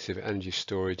 the use of energy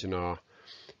storage in our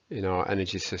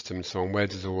energy system and so on? Where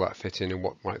does all that fit in, and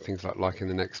what might things look like in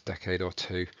the next decade or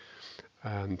two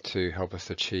to help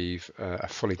us achieve a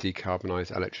fully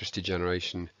decarbonised electricity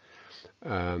generation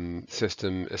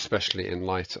system, especially in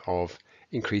light of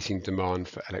increasing demand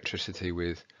for electricity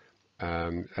with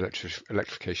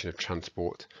electrification of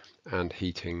transport and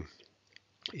heating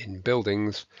in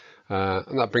buildings.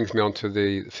 And that brings me on to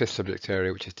the fifth subject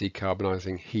area, which is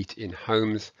decarbonising heat in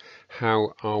homes.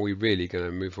 How are we really going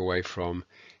to move away from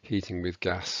heating with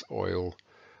gas, oil,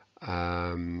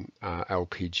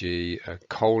 LPG,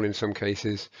 coal in some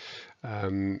cases,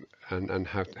 and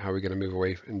how are we going to move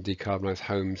away and decarbonise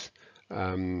homes,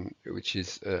 which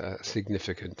is a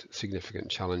significant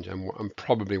challenge, and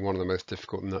probably one of the most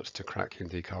difficult nuts to crack in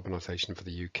decarbonisation for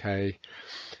the UK.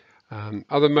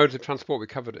 Other modes of transport, we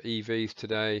covered EVs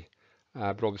today,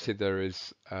 but obviously there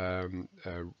is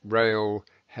rail,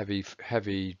 heavy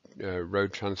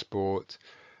road transport,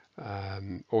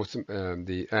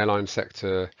 the airline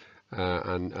sector,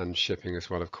 and shipping as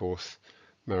well, of course,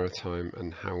 maritime,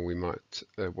 and how we might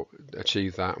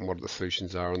achieve that, and what the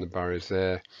solutions are and the barriers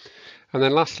there. And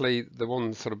then lastly, the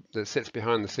one sort of that sits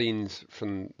behind the scenes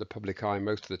from the public eye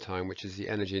most of the time, which is the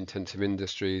energy intensive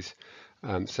industries,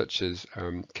 such as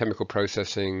chemical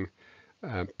processing,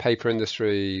 paper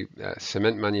industry,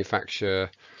 cement manufacture,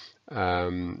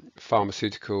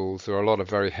 pharmaceuticals. There are a lot of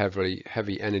very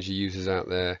heavy energy users out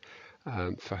there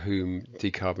for whom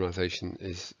decarbonisation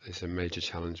is a major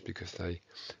challenge, because they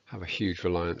have a huge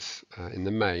reliance in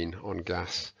the main on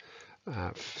gas.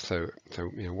 So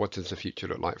what does the future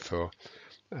look like for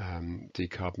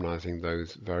decarbonising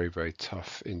those very, very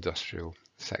tough industrial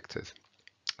sectors.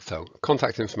 So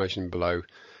contact information below.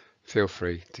 Feel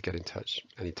free to get in touch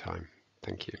anytime.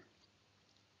 Thank you.